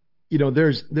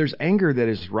 there's anger that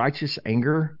is righteous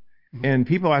anger. Mm-hmm. And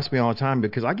people ask me all the time,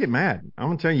 because I get mad. I'm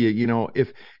gonna tell you,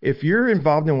 if you're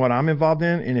involved in what I'm involved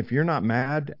in, and if you're not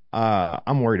mad,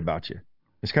 I'm worried about you.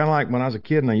 It's kind of like when I was a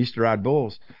kid and I used to ride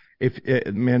bulls.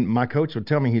 My coach would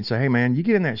tell me, he'd say, "Hey man, you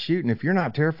get in that chute, and if you're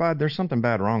not terrified, there's something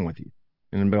bad wrong with you."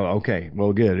 And I'd be like, "Okay,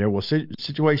 well, good. Well,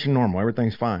 situation normal,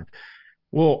 everything's fine."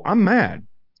 Well, I'm mad,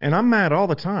 and I'm mad all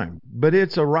the time, but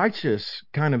it's a righteous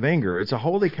kind of anger. It's a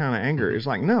holy kind of anger. It's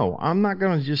like, no, I'm not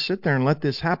going to just sit there and let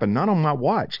this happen. Not on my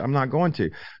watch. I'm not going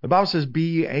to. The Bible says, "Be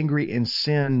ye angry and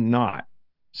sin not."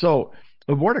 So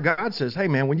the Word of God says, hey,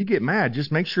 man, when you get mad,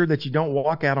 just make sure that you don't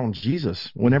walk out on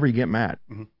Jesus whenever you get mad.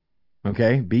 Mm-hmm.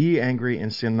 Okay? Be ye angry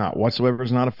and sin not. Whatsoever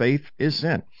is not of faith is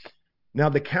sin. Now,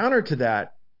 the counter to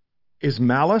that is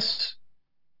malice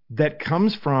that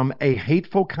comes from a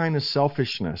hateful kind of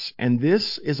selfishness. And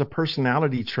this is a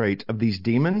personality trait of these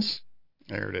demons,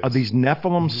 there it is, of these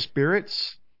Nehpilim mm-hmm.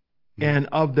 spirits, mm-hmm. and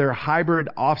of their hybrid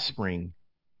offspring,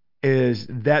 is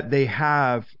that they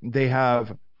have,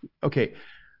 okay,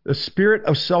 the spirit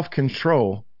of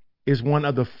self-control is one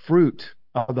of the fruit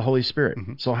of the Holy Spirit.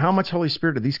 Mm-hmm. So how much Holy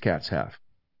Spirit do these cats have?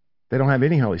 They don't have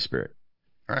any Holy Spirit.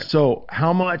 Right. So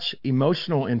how much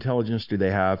emotional intelligence do they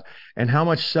have, and how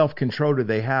much self-control do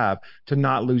they have to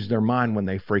not lose their mind when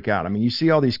they freak out? I mean, you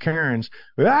see all these Karens,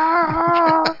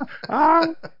 well,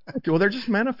 they're just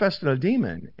manifesting a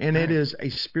demon, and right. It is a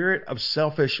spirit of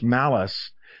selfish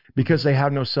malice, because they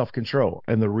have no self-control.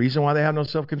 And the reason why they have no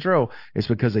self-control is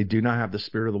because they do not have the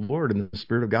Spirit of the Lord, and the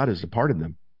Spirit of God has departed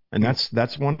them. And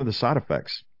that's one of the side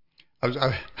effects.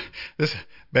 This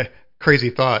crazy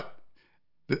thought.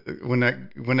 When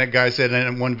that guy said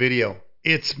in one video,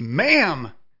 "It's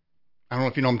ma'am." I don't know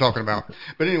if you know what I'm talking about,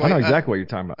 but anyway, I know exactly what you're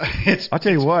talking about. I'll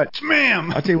tell you what, it's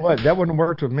ma'am. I'll tell you what, that wouldn't have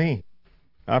worked with me.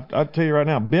 I'll tell you right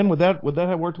now, Ben, would that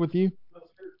have worked with you?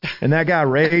 And that guy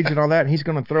rage and all that, and he's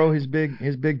going to throw his big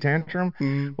tantrum.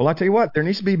 Mm. Well, I tell you what, there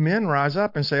needs to be men rise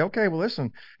up and say, okay, well,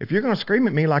 listen, if you're going to scream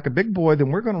at me like a big boy,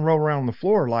 then we're going to roll around on the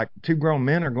floor like two grown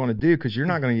men are going to do, because you're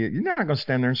not going to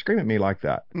stand there and scream at me like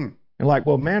that. Mm. And like,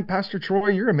 well, man, Pastor Troy,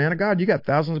 you're a man of God. You got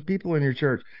thousands of people in your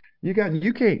church. You can't.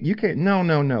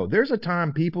 No. There's a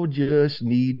time people just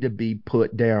need to be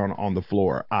put down on the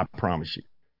floor. I promise you.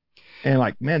 And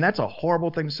like, man, that's a horrible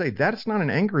thing to say. That's not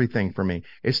an angry thing for me.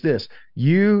 It's this: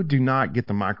 you do not get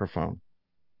the microphone.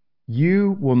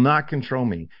 You will not control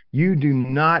me. You do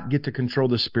not get to control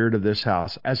the spirit of this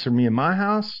house. As for me and my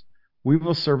house, we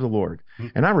will serve the Lord. Mm-hmm.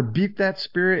 And I rebuke that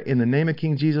spirit in the name of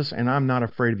King Jesus, and I'm not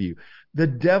afraid of you. The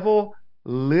devil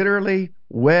literally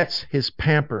wets his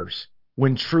pampers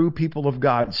when true people of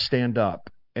God stand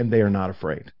up, and they are not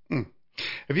afraid. Mm.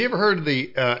 Have you ever heard of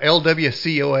the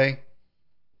LWCOA?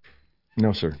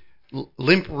 No, sir.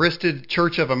 Limp-Wristed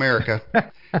Church of America.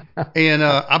 And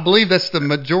I believe that's the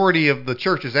majority of the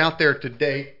churches out there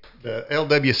today. The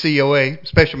LWCOA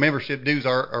special membership dues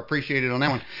are appreciated on that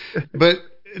one. But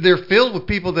they're filled with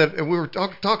people that we were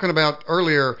talking about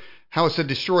earlier, how it said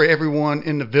destroy everyone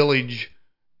in the village.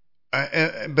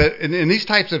 But in these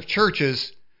types of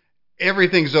churches,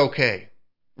 everything's okay.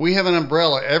 We have an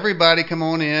umbrella. Everybody come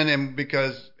on in, and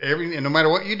and no matter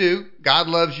what you do, God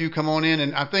loves you. Come on in,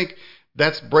 and I think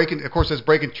that's breaking. Of course, that's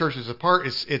breaking churches apart.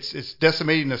 It's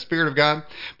decimating the Spirit of God.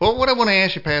 But what I want to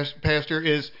ask you, Pastor,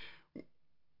 is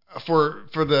for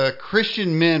the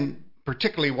Christian men,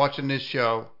 particularly watching this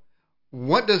show,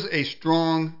 what does a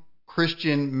strong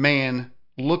Christian man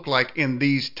look like in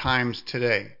these times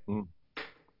today?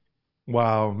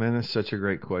 Wow, man, that's such a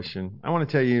great question. I want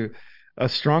to tell you, a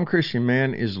strong Christian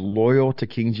man is loyal to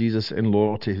King Jesus and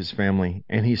loyal to his family,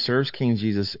 and he serves King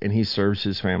Jesus and he serves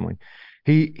his family.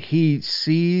 He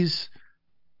sees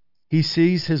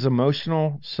his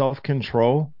emotional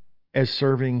self-control as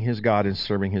serving his God and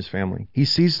serving his family. He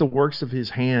sees the works of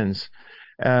his hands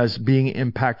as being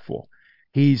impactful.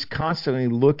 He's constantly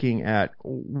looking at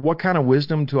what kind of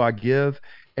wisdom do I give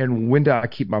and when do I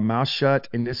keep my mouth shut?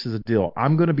 And this is the deal.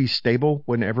 I'm going to be stable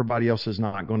when everybody else is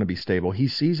not going to be stable. He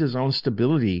sees his own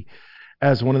stability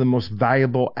as one of the most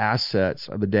valuable assets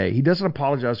of the day. He doesn't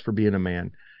apologize for being a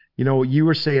man. You know, you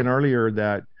were saying earlier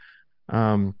that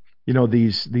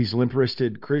these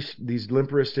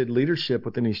limp-wristed leadership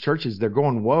within these churches, they're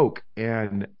going woke,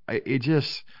 and it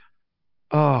just,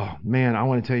 oh man, I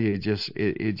want to tell you,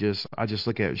 I just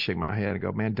look at it and shake my head and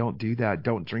go, man, don't do that.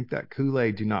 Don't drink that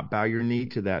Kool-Aid. Do not bow your knee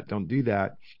to that. Don't do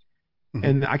that. Mm-hmm.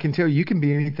 And I can tell you can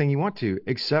be anything you want to,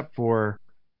 except for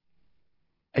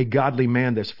a godly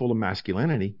man that's full of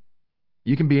masculinity.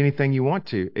 You can be anything you want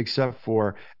to, except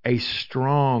for a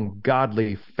strong,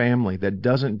 godly family that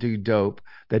doesn't do dope,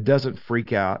 that doesn't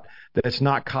freak out, that's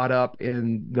not caught up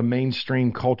in the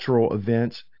mainstream cultural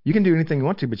events. You can do anything you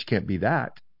want to, but you can't be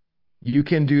that. You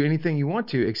can do anything you want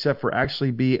to, except for actually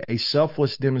be a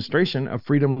selfless demonstration of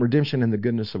freedom, redemption, and the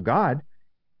goodness of God.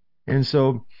 And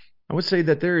so I would say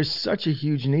that there is such a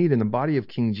huge need in the body of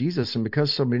King Jesus. And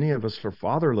because so many of us are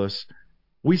fatherless,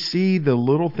 we see the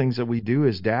little things that we do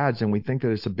as dads and we think that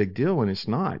it's a big deal, and it's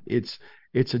not. It's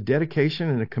a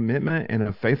dedication and a commitment and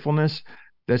a faithfulness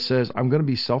that says, I'm going to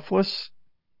be selfless,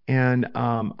 and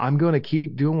I'm going to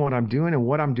keep doing what I'm doing, and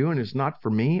what I'm doing is not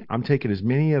for me. I'm taking as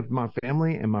many of my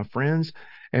family and my friends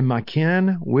and my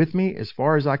kin with me as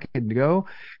far as I can go.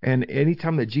 And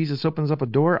anytime that Jesus opens up a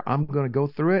door, I'm going to go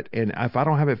through it. And if I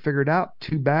don't have it figured out,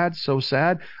 too bad, so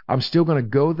sad. I'm still going to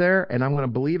go there, and I'm going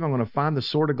to believe I'm going to find the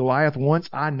sword of Goliath once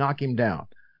I knock him down.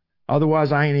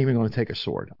 Otherwise, I ain't even going to take a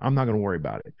sword. I'm not going to worry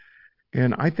about it.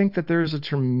 And I think that there's a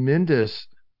tremendous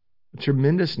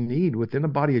need within the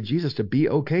body of Jesus to be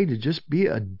okay to just be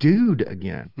a dude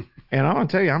again. And I want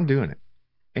to tell you, I'm doing it.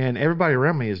 And everybody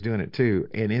around me is doing it too.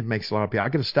 And it makes a lot of people. I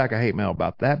get a stack of hate mail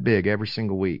about that big every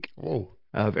single week. Whoa.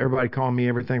 Of everybody calling me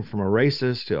everything from a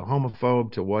racist to a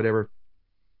homophobe to whatever.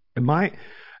 And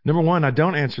number one, I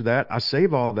don't answer that. I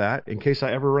save all that in case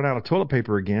I ever run out of toilet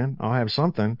paper again. I'll have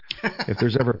something if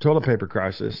there's ever a toilet paper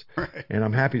crisis. Right. And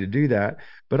I'm happy to do that.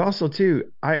 But also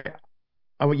too, I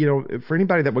for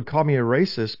anybody that would call me a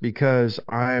racist because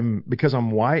I'm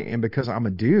white and because I'm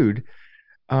a dude,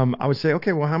 I would say,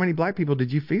 okay, well, how many black people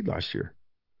did you feed last year?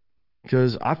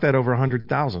 Because I fed over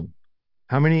 100,000.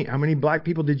 How many black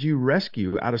people did you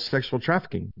rescue out of sexual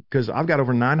trafficking? Because I've got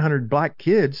over 900 black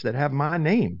kids that have my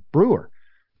name, Brewer.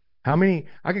 How many?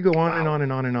 I could go on and on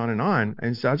and on and on and on.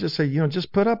 And so I just say,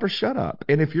 just put up or shut up.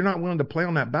 And if you're not willing to play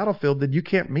on that battlefield, then you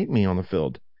can't meet me on the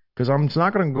field. Because I'm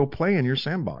not going to go play in your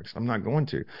sandbox. I'm not going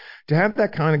to. To have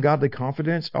that kind of godly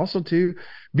confidence, also to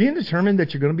being determined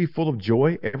that you're going to be full of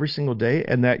joy every single day,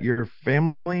 and that your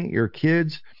family, your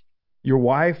kids, your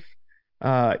wife,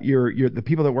 the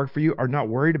people that work for you are not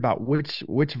worried about which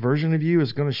version of you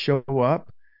is going to show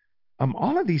up.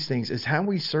 All of these things is how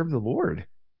we serve the Lord.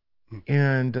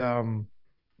 And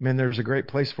man, there's a great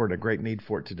place for it, a great need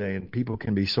for it today, and people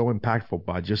can be so impactful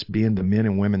by just being the men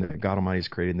and women that God Almighty has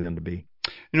created them to be.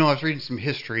 I was reading some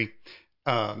history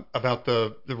about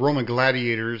the Roman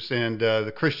gladiators and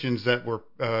the Christians that were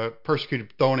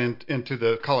persecuted, thrown into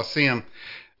the Colosseum.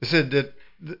 They said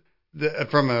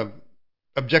that from an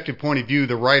objective point of view,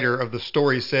 the writer of the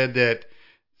story said that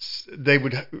they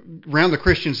would round the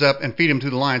Christians up and feed them to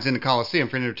the lions in the Colosseum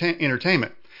for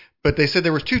entertainment. But they said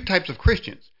there was two types of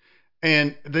Christians.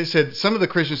 And they said some of the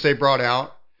Christians they brought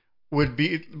out would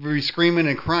be screaming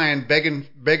and crying,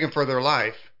 begging for their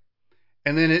life.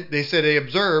 And then they said they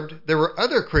observed there were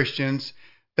other Christians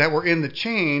that were in the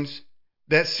chains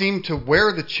that seemed to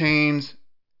wear the chains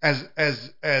as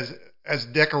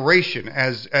decoration,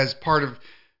 as part of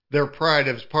their pride,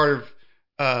 as part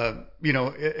of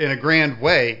in a grand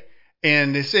way.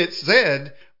 And it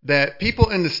said that people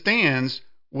in the stands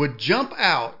would jump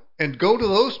out and go to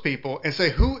those people and say,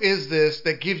 "Who is this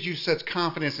that gives you such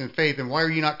confidence and faith, and why are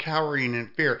you not cowering in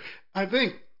fear?" I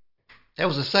think That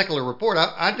was a secular report.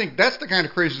 I think that's the kind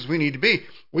of Christians we need to be.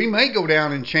 We may go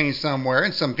down and change somewhere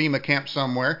in some FEMA camp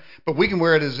somewhere, but we can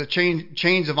wear it as a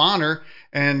chains of honor.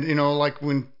 And like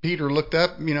when Peter looked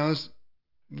up,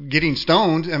 getting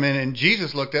stoned. I mean, and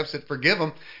Jesus looked up, said, "Forgive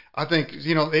them." I think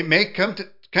it may come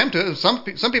to some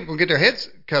people can get their heads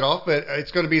cut off, but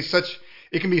it's going to be such.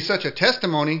 It can be such a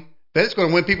testimony that it's going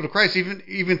to win people to Christ,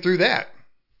 even through that.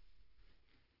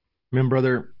 Man,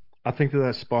 brother, I think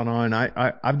that's spot on.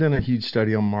 I've done a huge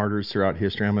study on martyrs throughout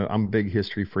history. I'm a big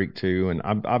history freak too, and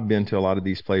I've been to a lot of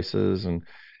these places. And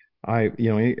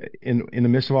in the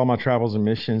midst of all my travels and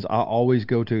missions, I always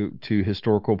go to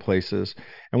historical places.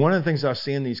 And one of the things I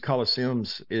see in these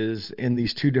Colosseums is in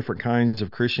these two different kinds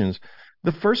of Christians.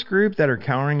 The first group that are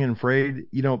cowering and afraid,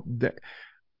 I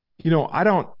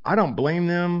don't blame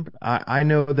them. I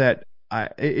know that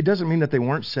it doesn't mean that they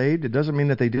weren't saved. It doesn't mean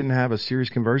that they didn't have a serious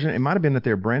conversion. It might have been that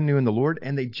they're brand new in the Lord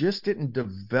and they just didn't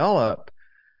develop.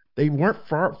 They weren't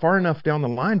far enough down the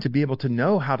line to be able to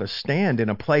know how to stand in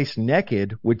a place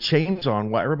naked with chains on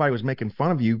while everybody was making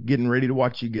fun of you, getting ready to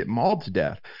watch you get mauled to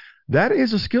death. That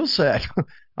is a skill set.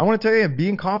 I want to tell you,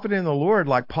 being confident in the Lord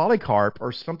like Polycarp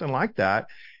or something like that,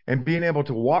 and being able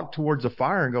to walk towards a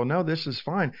fire and go, no, this is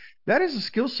fine. That is a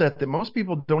skill set that most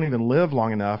people don't even live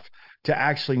long enough to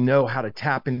actually know how to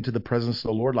tap into the presence of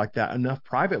the Lord like that enough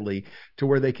privately to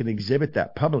where they can exhibit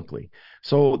that publicly.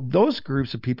 So those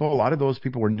groups of people, a lot of those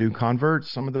people were new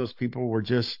converts. Some of those people were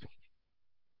just,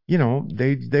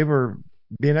 they were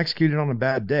being executed on a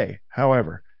bad day.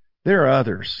 However, there are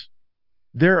others.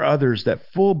 There are others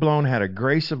that full blown had a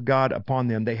grace of God upon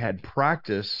them. They had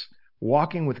practice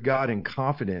walking with God in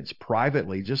confidence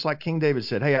privately, just like King David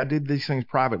said, hey, I did these things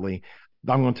privately.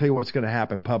 I'm going to tell you what's going to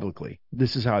happen publicly.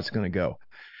 This is how it's going to go.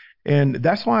 And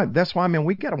that's why, man,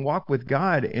 we got to walk with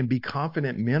God and be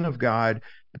confident men of God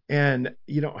and,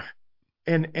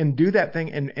 and do that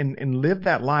thing and live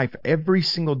that life every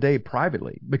single day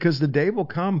privately, because the day will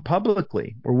come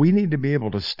publicly where we need to be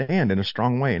able to stand in a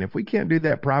strong way. And if we can't do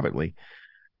that privately,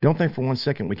 don't think for 1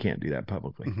 second we can't do that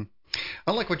publicly. Mm-hmm.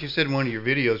 I like what you said in one of your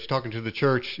videos, talking to the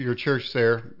church, your church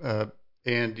there,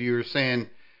 and you were saying,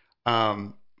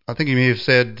 I think you may have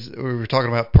said, we were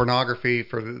talking about pornography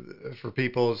for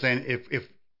people, saying if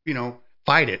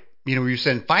fight it. You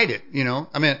said fight it.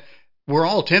 I mean, we're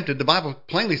all tempted. The Bible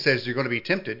plainly says you're going to be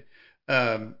tempted.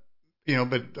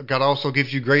 But God also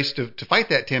gives you grace to fight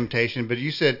that temptation. But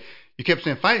you kept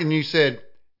saying fight it, and you said,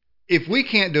 if we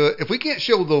can't do it, if we can't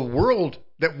show the world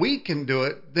that we can do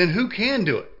it, then who can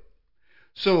do it?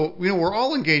 So, we're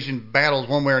all engaged in battles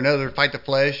one way or another, fight the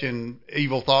flesh and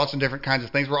evil thoughts and different kinds of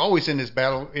things. We're always in this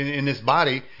battle in this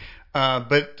body.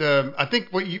 But I think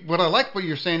what I like what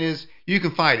you're saying is you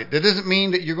can fight it. That doesn't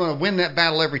mean that you're going to win that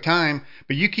battle every time,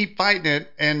 but you keep fighting it,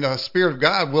 and the Spirit of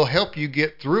God will help you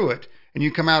get through it. And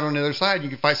you come out on the other side, you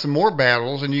can fight some more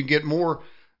battles, and you get more,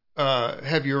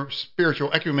 have your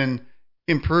spiritual acumen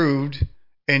improved,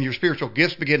 and your spiritual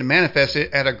gifts begin to manifest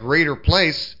it at a greater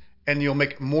place, and you'll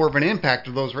make more of an impact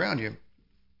to those around you.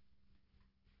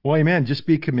 Well, amen. Just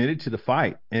be committed to the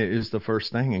fight is the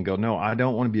first thing, and go, no, I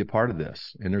don't want to be a part of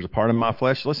this. And there's a part of my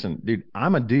flesh. Listen, dude,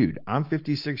 I'm a dude. I'm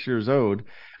 56 years old.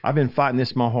 I've been fighting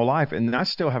this my whole life, and I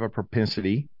still have a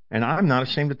propensity, and I'm not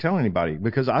ashamed to tell anybody,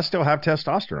 because I still have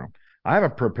testosterone. I have a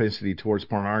propensity towards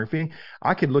pornography.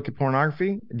 I could look at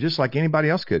pornography just like anybody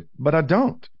else could, but I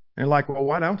don't. And like, well,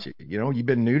 why don't you? You've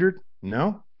been neutered?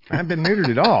 No, I haven't been neutered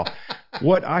at all.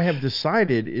 What I have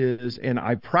decided is, and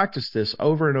I practice this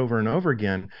over and over and over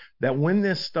again, that when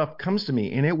this stuff comes to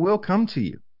me, and it will come to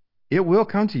you,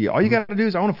 all you got to do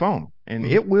is own a phone, and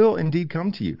it will indeed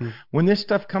come to you. When this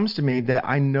stuff comes to me, that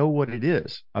I know what it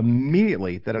is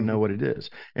immediately, that I know what it is.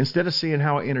 Instead of seeing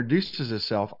how it introduces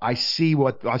itself, I see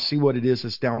what it is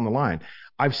that's down the line.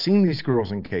 I've seen these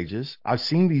girls in cages. I've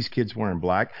seen these kids wearing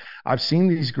black. I've seen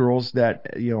these girls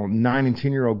that, 9 and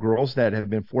 10-year-old girls that have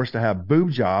been forced to have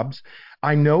boob jobs.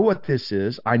 I know what this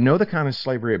is. I know the kind of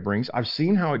slavery it brings. I've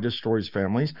seen how it destroys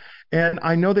families. And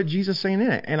I know that Jesus ain't in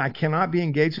it. And I cannot be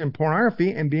engaged in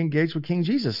pornography and be engaged with King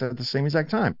Jesus at the same exact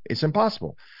time. It's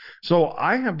impossible. So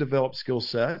I have developed skill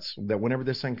sets that whenever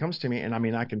this thing comes to me, and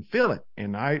I can feel it.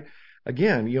 And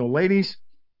ladies,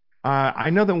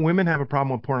 I know that women have a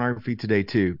problem with pornography today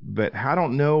too, but I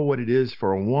don't know what it is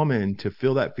for a woman to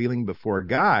feel that feeling before a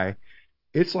guy.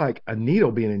 It's like a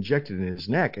needle being injected in his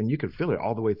neck, and you can feel it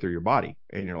all the way through your body.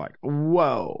 And you're like,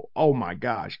 whoa, oh my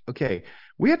gosh. Okay,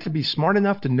 we have to be smart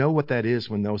enough to know what that is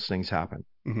when those things happen.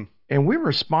 Mm-hmm. And we're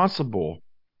responsible,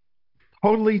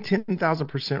 totally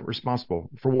 10,000% responsible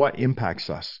for what impacts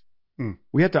us.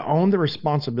 We have to own the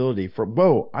responsibility for,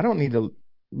 whoa, I don't need to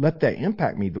let that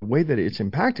impact me the way that it's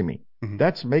impacting me. Mm-hmm.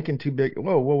 That's making too big.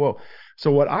 Whoa, whoa, whoa.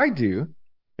 So what I do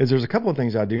is there's a couple of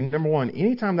things I do. Number one,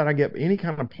 anytime that I get any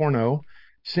kind of porno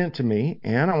sent to me,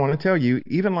 and I want to tell you,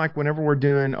 even like whenever we're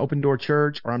doing Open Door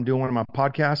Church or I'm doing one of my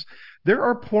podcasts, there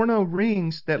are porno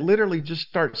rings that literally just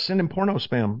start sending porno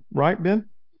spam, right, Ben?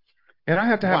 And I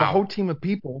have to have a Wow. whole team of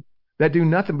people that do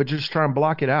nothing but just try and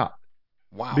block it out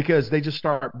Wow. because they just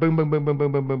start boom, boom, boom, boom,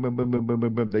 boom, boom, boom, boom, boom, boom, boom,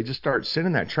 boom, boom. They just start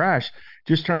sending that trash,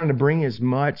 just trying to bring as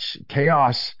much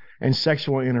chaos and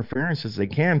sexual interference as they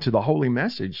can to the holy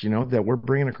message, that we're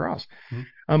bringing across.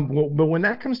 Mm-hmm. But when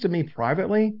that comes to me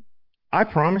privately, I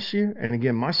promise you, and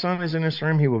again, my son is in this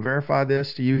room. He will verify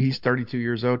this to you. He's 32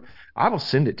 years old. I will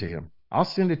send it to him. I'll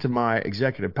send it to my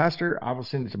executive pastor. I will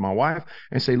send it to my wife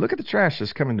and say, look at the trash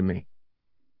that's coming to me.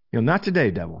 Not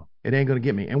today, devil. It ain't going to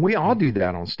get me. And we all do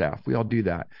that on staff. We all do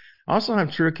that. I also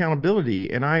have true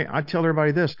accountability. And I tell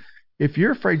everybody this, if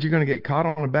you're afraid you're going to get caught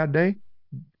on a bad day,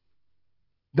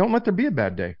 don't let there be a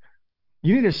bad day.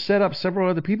 You need to set up several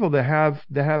other people that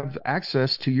have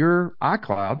access to your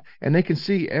iCloud, and they can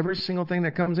see every single thing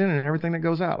that comes in and everything that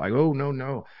goes out. Like, oh,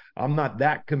 no, I'm not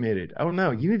that committed. Oh,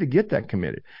 no, you need to get that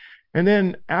committed. And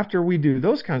then after we do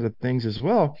those kinds of things as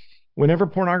well, whenever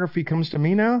pornography comes to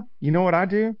me now, you know what I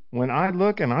do? When I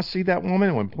look and I see that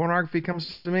woman, when pornography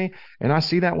comes to me and I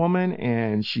see that woman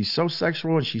and she's so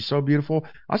sexual and she's so beautiful,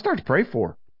 I start to pray for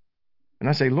her. And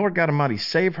I say, Lord God Almighty,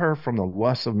 save her from the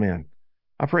lusts of men.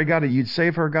 I pray, God, that you'd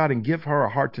save her, God, and give her a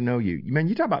heart to know you. Man,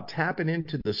 you talk about tapping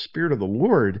into the Spirit of the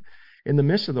Lord in the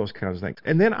midst of those kinds of things.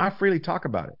 And then I freely talk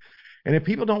about it. And if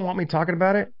people don't want me talking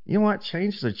about it, you know what?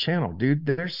 Change the channel, dude.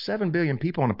 There's 7 billion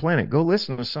people on the planet. Go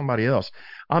listen to somebody else.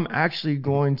 I'm actually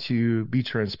going to be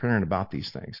transparent about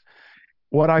these things.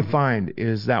 What I find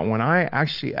is that when I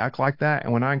actually act like that,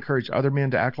 and when I encourage other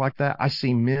men to act like that, I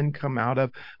see men come out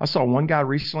of. I saw one guy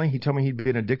recently. He told me he'd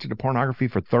been addicted to pornography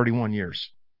for 31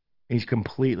 years. He's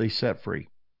completely set free,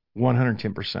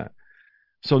 110%.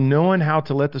 So knowing how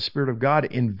to let the Spirit of God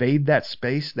invade that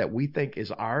space that we think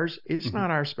is ours, it's not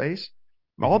our space.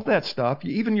 All of that stuff,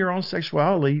 even your own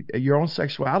sexuality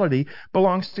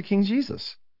belongs to King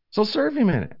Jesus. So serve him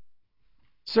in it.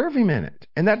 Serve him in it.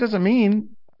 And that doesn't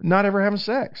mean not ever having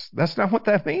sex. That's not what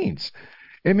that means.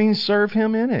 It means serve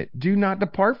him in it. Do not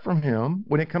depart from him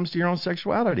when it comes to your own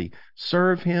sexuality.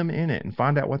 Serve him in it and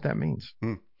find out what that means.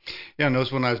 Yeah, I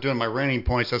noticed when I was doing my ranking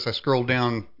points, as I scrolled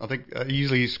down, I think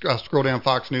usually I scroll down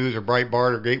Fox News or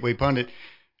Breitbart or Gateway Pundit,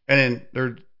 and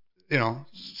then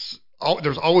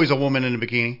there's always a woman in a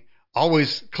bikini,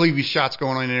 always cleavage shots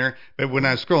going on in there. But when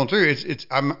I was scrolling through,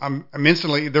 I'm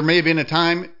instantly, there may have been a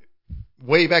time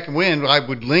way back when I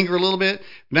would linger a little bit.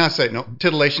 Now I say, no,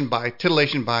 titillation by.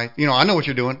 I know what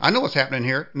you're doing. I know what's happening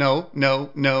here. No.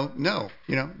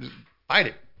 Just fight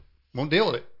it. Won't deal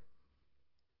with it.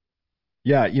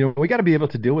 Yeah, we got to be able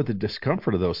to deal with the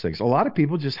discomfort of those things. A lot of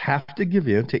people just have to give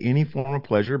in to any form of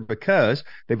pleasure because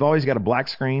they've always got a black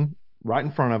screen right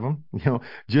in front of them.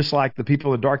 Just like the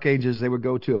people of the Dark Ages, they would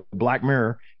go to a black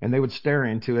mirror and they would stare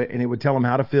into it and it would tell them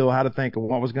how to feel, how to think, and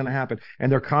what was going to happen.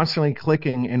 And they're constantly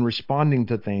clicking and responding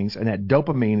to things, and that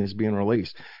dopamine is being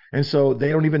released. And so they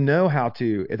don't even know how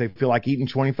to, if they feel like eating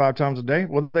 25 times a day,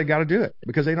 well, they got to do it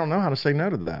because they don't know how to say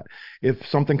no to that. If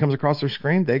something comes across their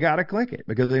screen, they got to click it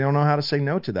because they don't know how to say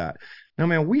no to that. No,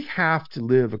 man, we have to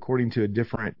live according to a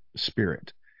different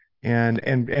spirit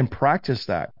and practice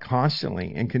that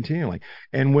constantly and continually.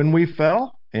 And when we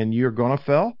fell, and you're going to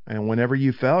fail, and whenever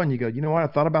you fell and you go, you know what, I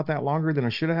thought about that longer than I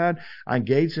should have had. I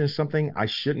engaged in something I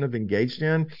shouldn't have engaged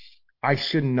in. I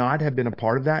should not have been a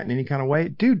part of that in any kind of way.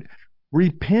 Dude,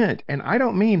 repent. And I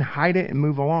don't mean hide it and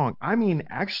move along. I mean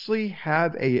actually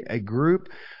have a group.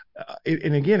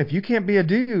 And again, if you can't be a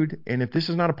dude, and if this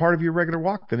is not a part of your regular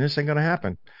walk, then this ain't going to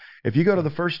happen. If you go to the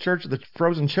First Church of the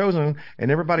Frozen Chosen and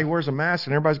everybody wears a mask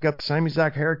and everybody's got the same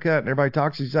exact haircut and everybody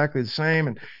talks exactly the same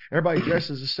and everybody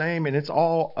dresses the same and it's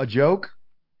all a joke,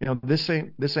 this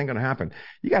ain't going to happen.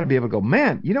 You got to be able to go,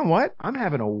 man, you know what? I'm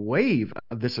having a wave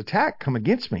of this attack come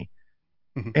against me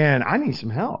and I need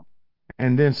some help.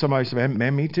 And then somebody said,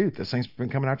 man, me too. This thing's been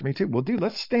coming after me too. Well, dude,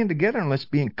 let's stand together and let's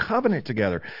be in covenant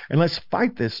together and let's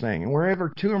fight this thing. And wherever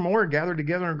 2 or more are gathered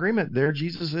together in agreement, there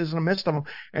Jesus is in the midst of them.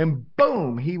 And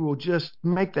boom, he will just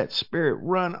make that spirit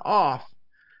run off.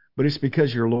 But it's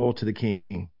because you're loyal to the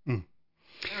King.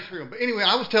 That's real. But anyway,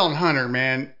 I was telling Hunter,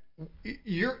 man,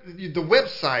 the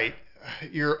website,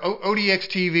 your ODX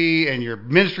TV and your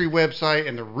ministry website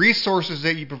and the resources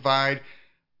that you provide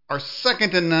are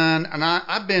second to none, and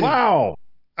I've been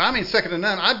second to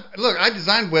none. I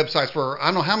designed websites for I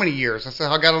don't know how many years. That's how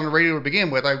I got on the radio to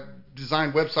begin with. I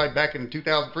designed website back in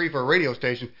 2003 for a radio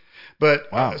station, but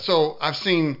so I've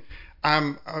seen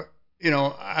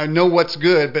I know what's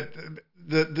good, but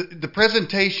the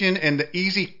presentation and the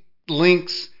easy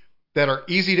links that are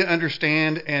easy to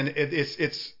understand, and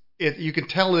you can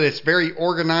tell that it's very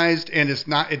organized, and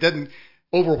it doesn't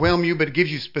overwhelm you, but it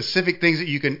gives you specific things that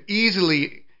you can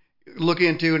easily look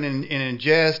into and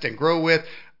ingest and grow with.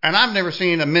 And I've never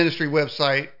seen a ministry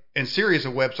website and series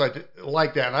of websites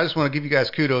like that. And I just want to give you guys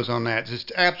kudos on that.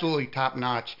 Just absolutely top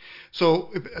notch.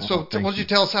 So why don't you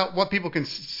tell us what people can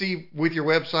see with your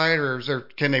website, or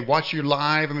can they watch you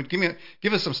live? I mean,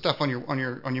 give us some stuff on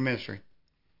your ministry.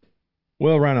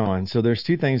 Well, right on. So there's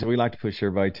two things that we like to push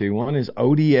everybody to. One is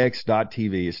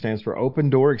odx.tv. It stands for Open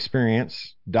Door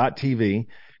Experience.tv.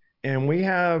 And we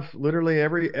have literally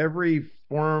every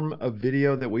form of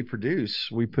video that we produce,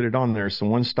 we put it on there. So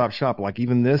one-stop shop. Like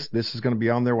even this is going to be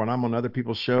on there when I'm on other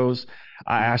people's shows.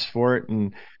 I ask for it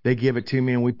and they give it to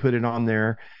me and we put it on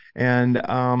there. And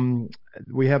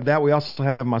we have that. We also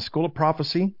have my School of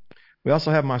Prophecy. We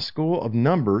also have my School of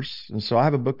Numbers. And so I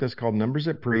have a book that's called Numbers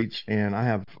That Preach. And I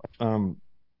have,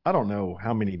 I don't know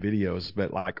how many videos,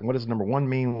 but like, what does number 1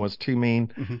 mean? What's 2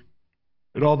 mean? Mm-hmm.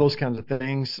 And all those kinds of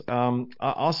things. I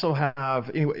also have,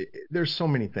 anyway, there's so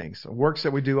many things. Works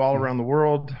that we do all around the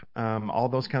world, all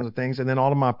those kinds of things. And then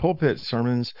all of my pulpit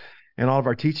sermons and all of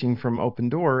our teaching from Open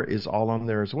Door is all on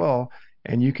there as well.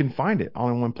 And you can find it all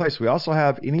in one place. We also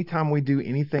have, anytime we do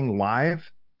anything live,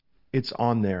 it's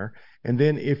on there. And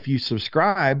then if you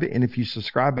subscribe, and if you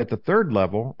subscribe at the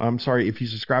if you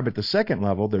subscribe at the second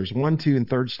level, there's 1, 2, and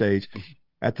 3rd stage.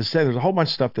 There's a whole bunch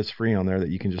of stuff that's free on there that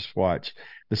you can just watch.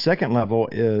 The second level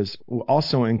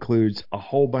also includes a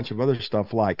whole bunch of other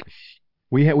stuff, like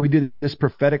we did this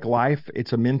prophetic life.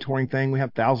 It's a mentoring thing. We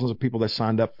have thousands of people that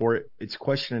signed up for it. It's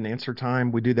question and answer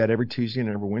time. We do that every Tuesday and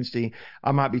every Wednesday.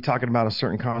 I might be talking about a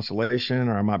certain constellation,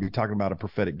 or I might be talking about a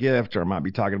prophetic gift, or I might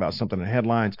be talking about something in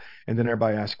headlines, and then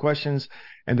everybody asks questions,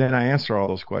 and then I answer all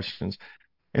those questions.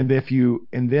 And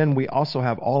then we also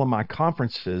have all of my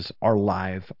conferences are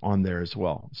live on there as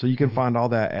well. So you can find all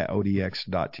that at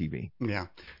odx.tv. Yeah.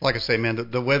 Like I say, man,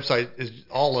 the website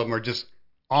all of them are just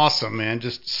awesome, man.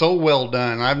 Just so well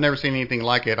done. I've never seen anything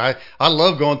like it. I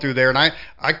love going through there, and I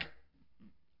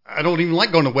don't even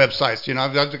like going to websites.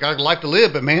 I've got a life to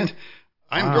live, but man,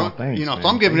 I'm drunk. Thanks, so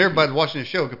I'm giving everybody watching the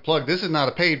show a plug. This is not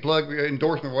a paid plug,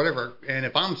 endorsement, whatever. And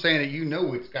if I'm saying it,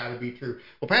 it's got to be true.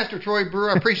 Well, Pastor Troy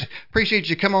Brewer, I appreciate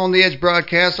you coming on the Edge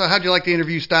broadcast. How'd you like the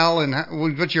interview style, and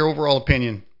what's your overall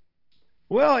opinion?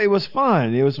 Well, it was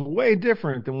fun. It was way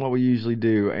different than what we usually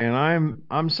do, and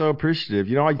I'm so appreciative.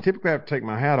 I typically have to take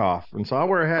my hat off, and so I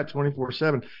wear a hat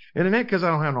 24/7. And it ain't because I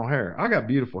don't have no hair. I got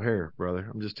beautiful hair, brother.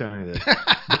 I'm just telling you this.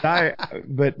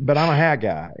 but I'm a hat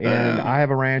guy, and I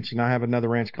have a ranch, and I have another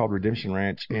ranch called Redemption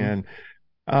Ranch, and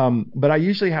but I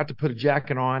usually have to put a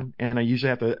jacket on, and I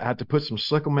usually have to put some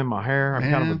slickum in my hair. I'm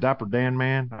kind of a Dapper Dan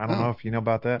man. I don't know if you know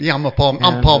about that. Yeah,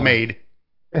 I'm pomade.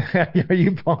 Are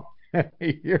you pomade?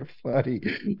 You're funny.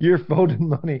 You're folding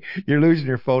money. You're losing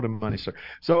your folding money, sir.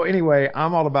 So anyway,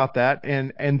 I'm all about that.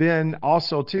 And then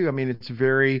also too, I mean, it's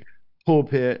very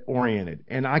pulpit oriented,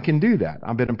 and I can do that.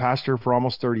 I've been a pastor for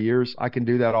almost 30 years. I can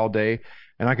do that all day,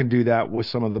 and I can do that with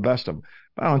some of the best of them.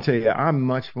 But I'll tell you, I'm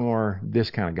much more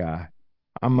this kind of guy.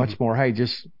 I'm much more, hey,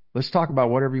 just let's talk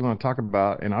about whatever you want to talk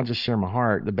about, and I'll just share my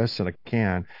heart the best that I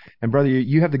can. And brother,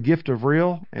 you have the gift of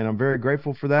real, and I'm very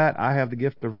grateful for that. I have the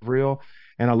gift of real.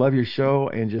 And I love your show,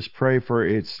 and just pray for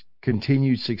its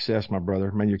continued success, my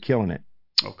brother. Man, you're killing it.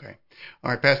 Okay.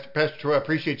 All right, Pastor Troy, I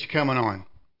appreciate you coming on.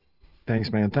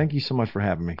 Thanks, man. Thank you so much for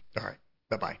having me. All right.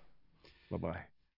 Bye-bye. Bye-bye.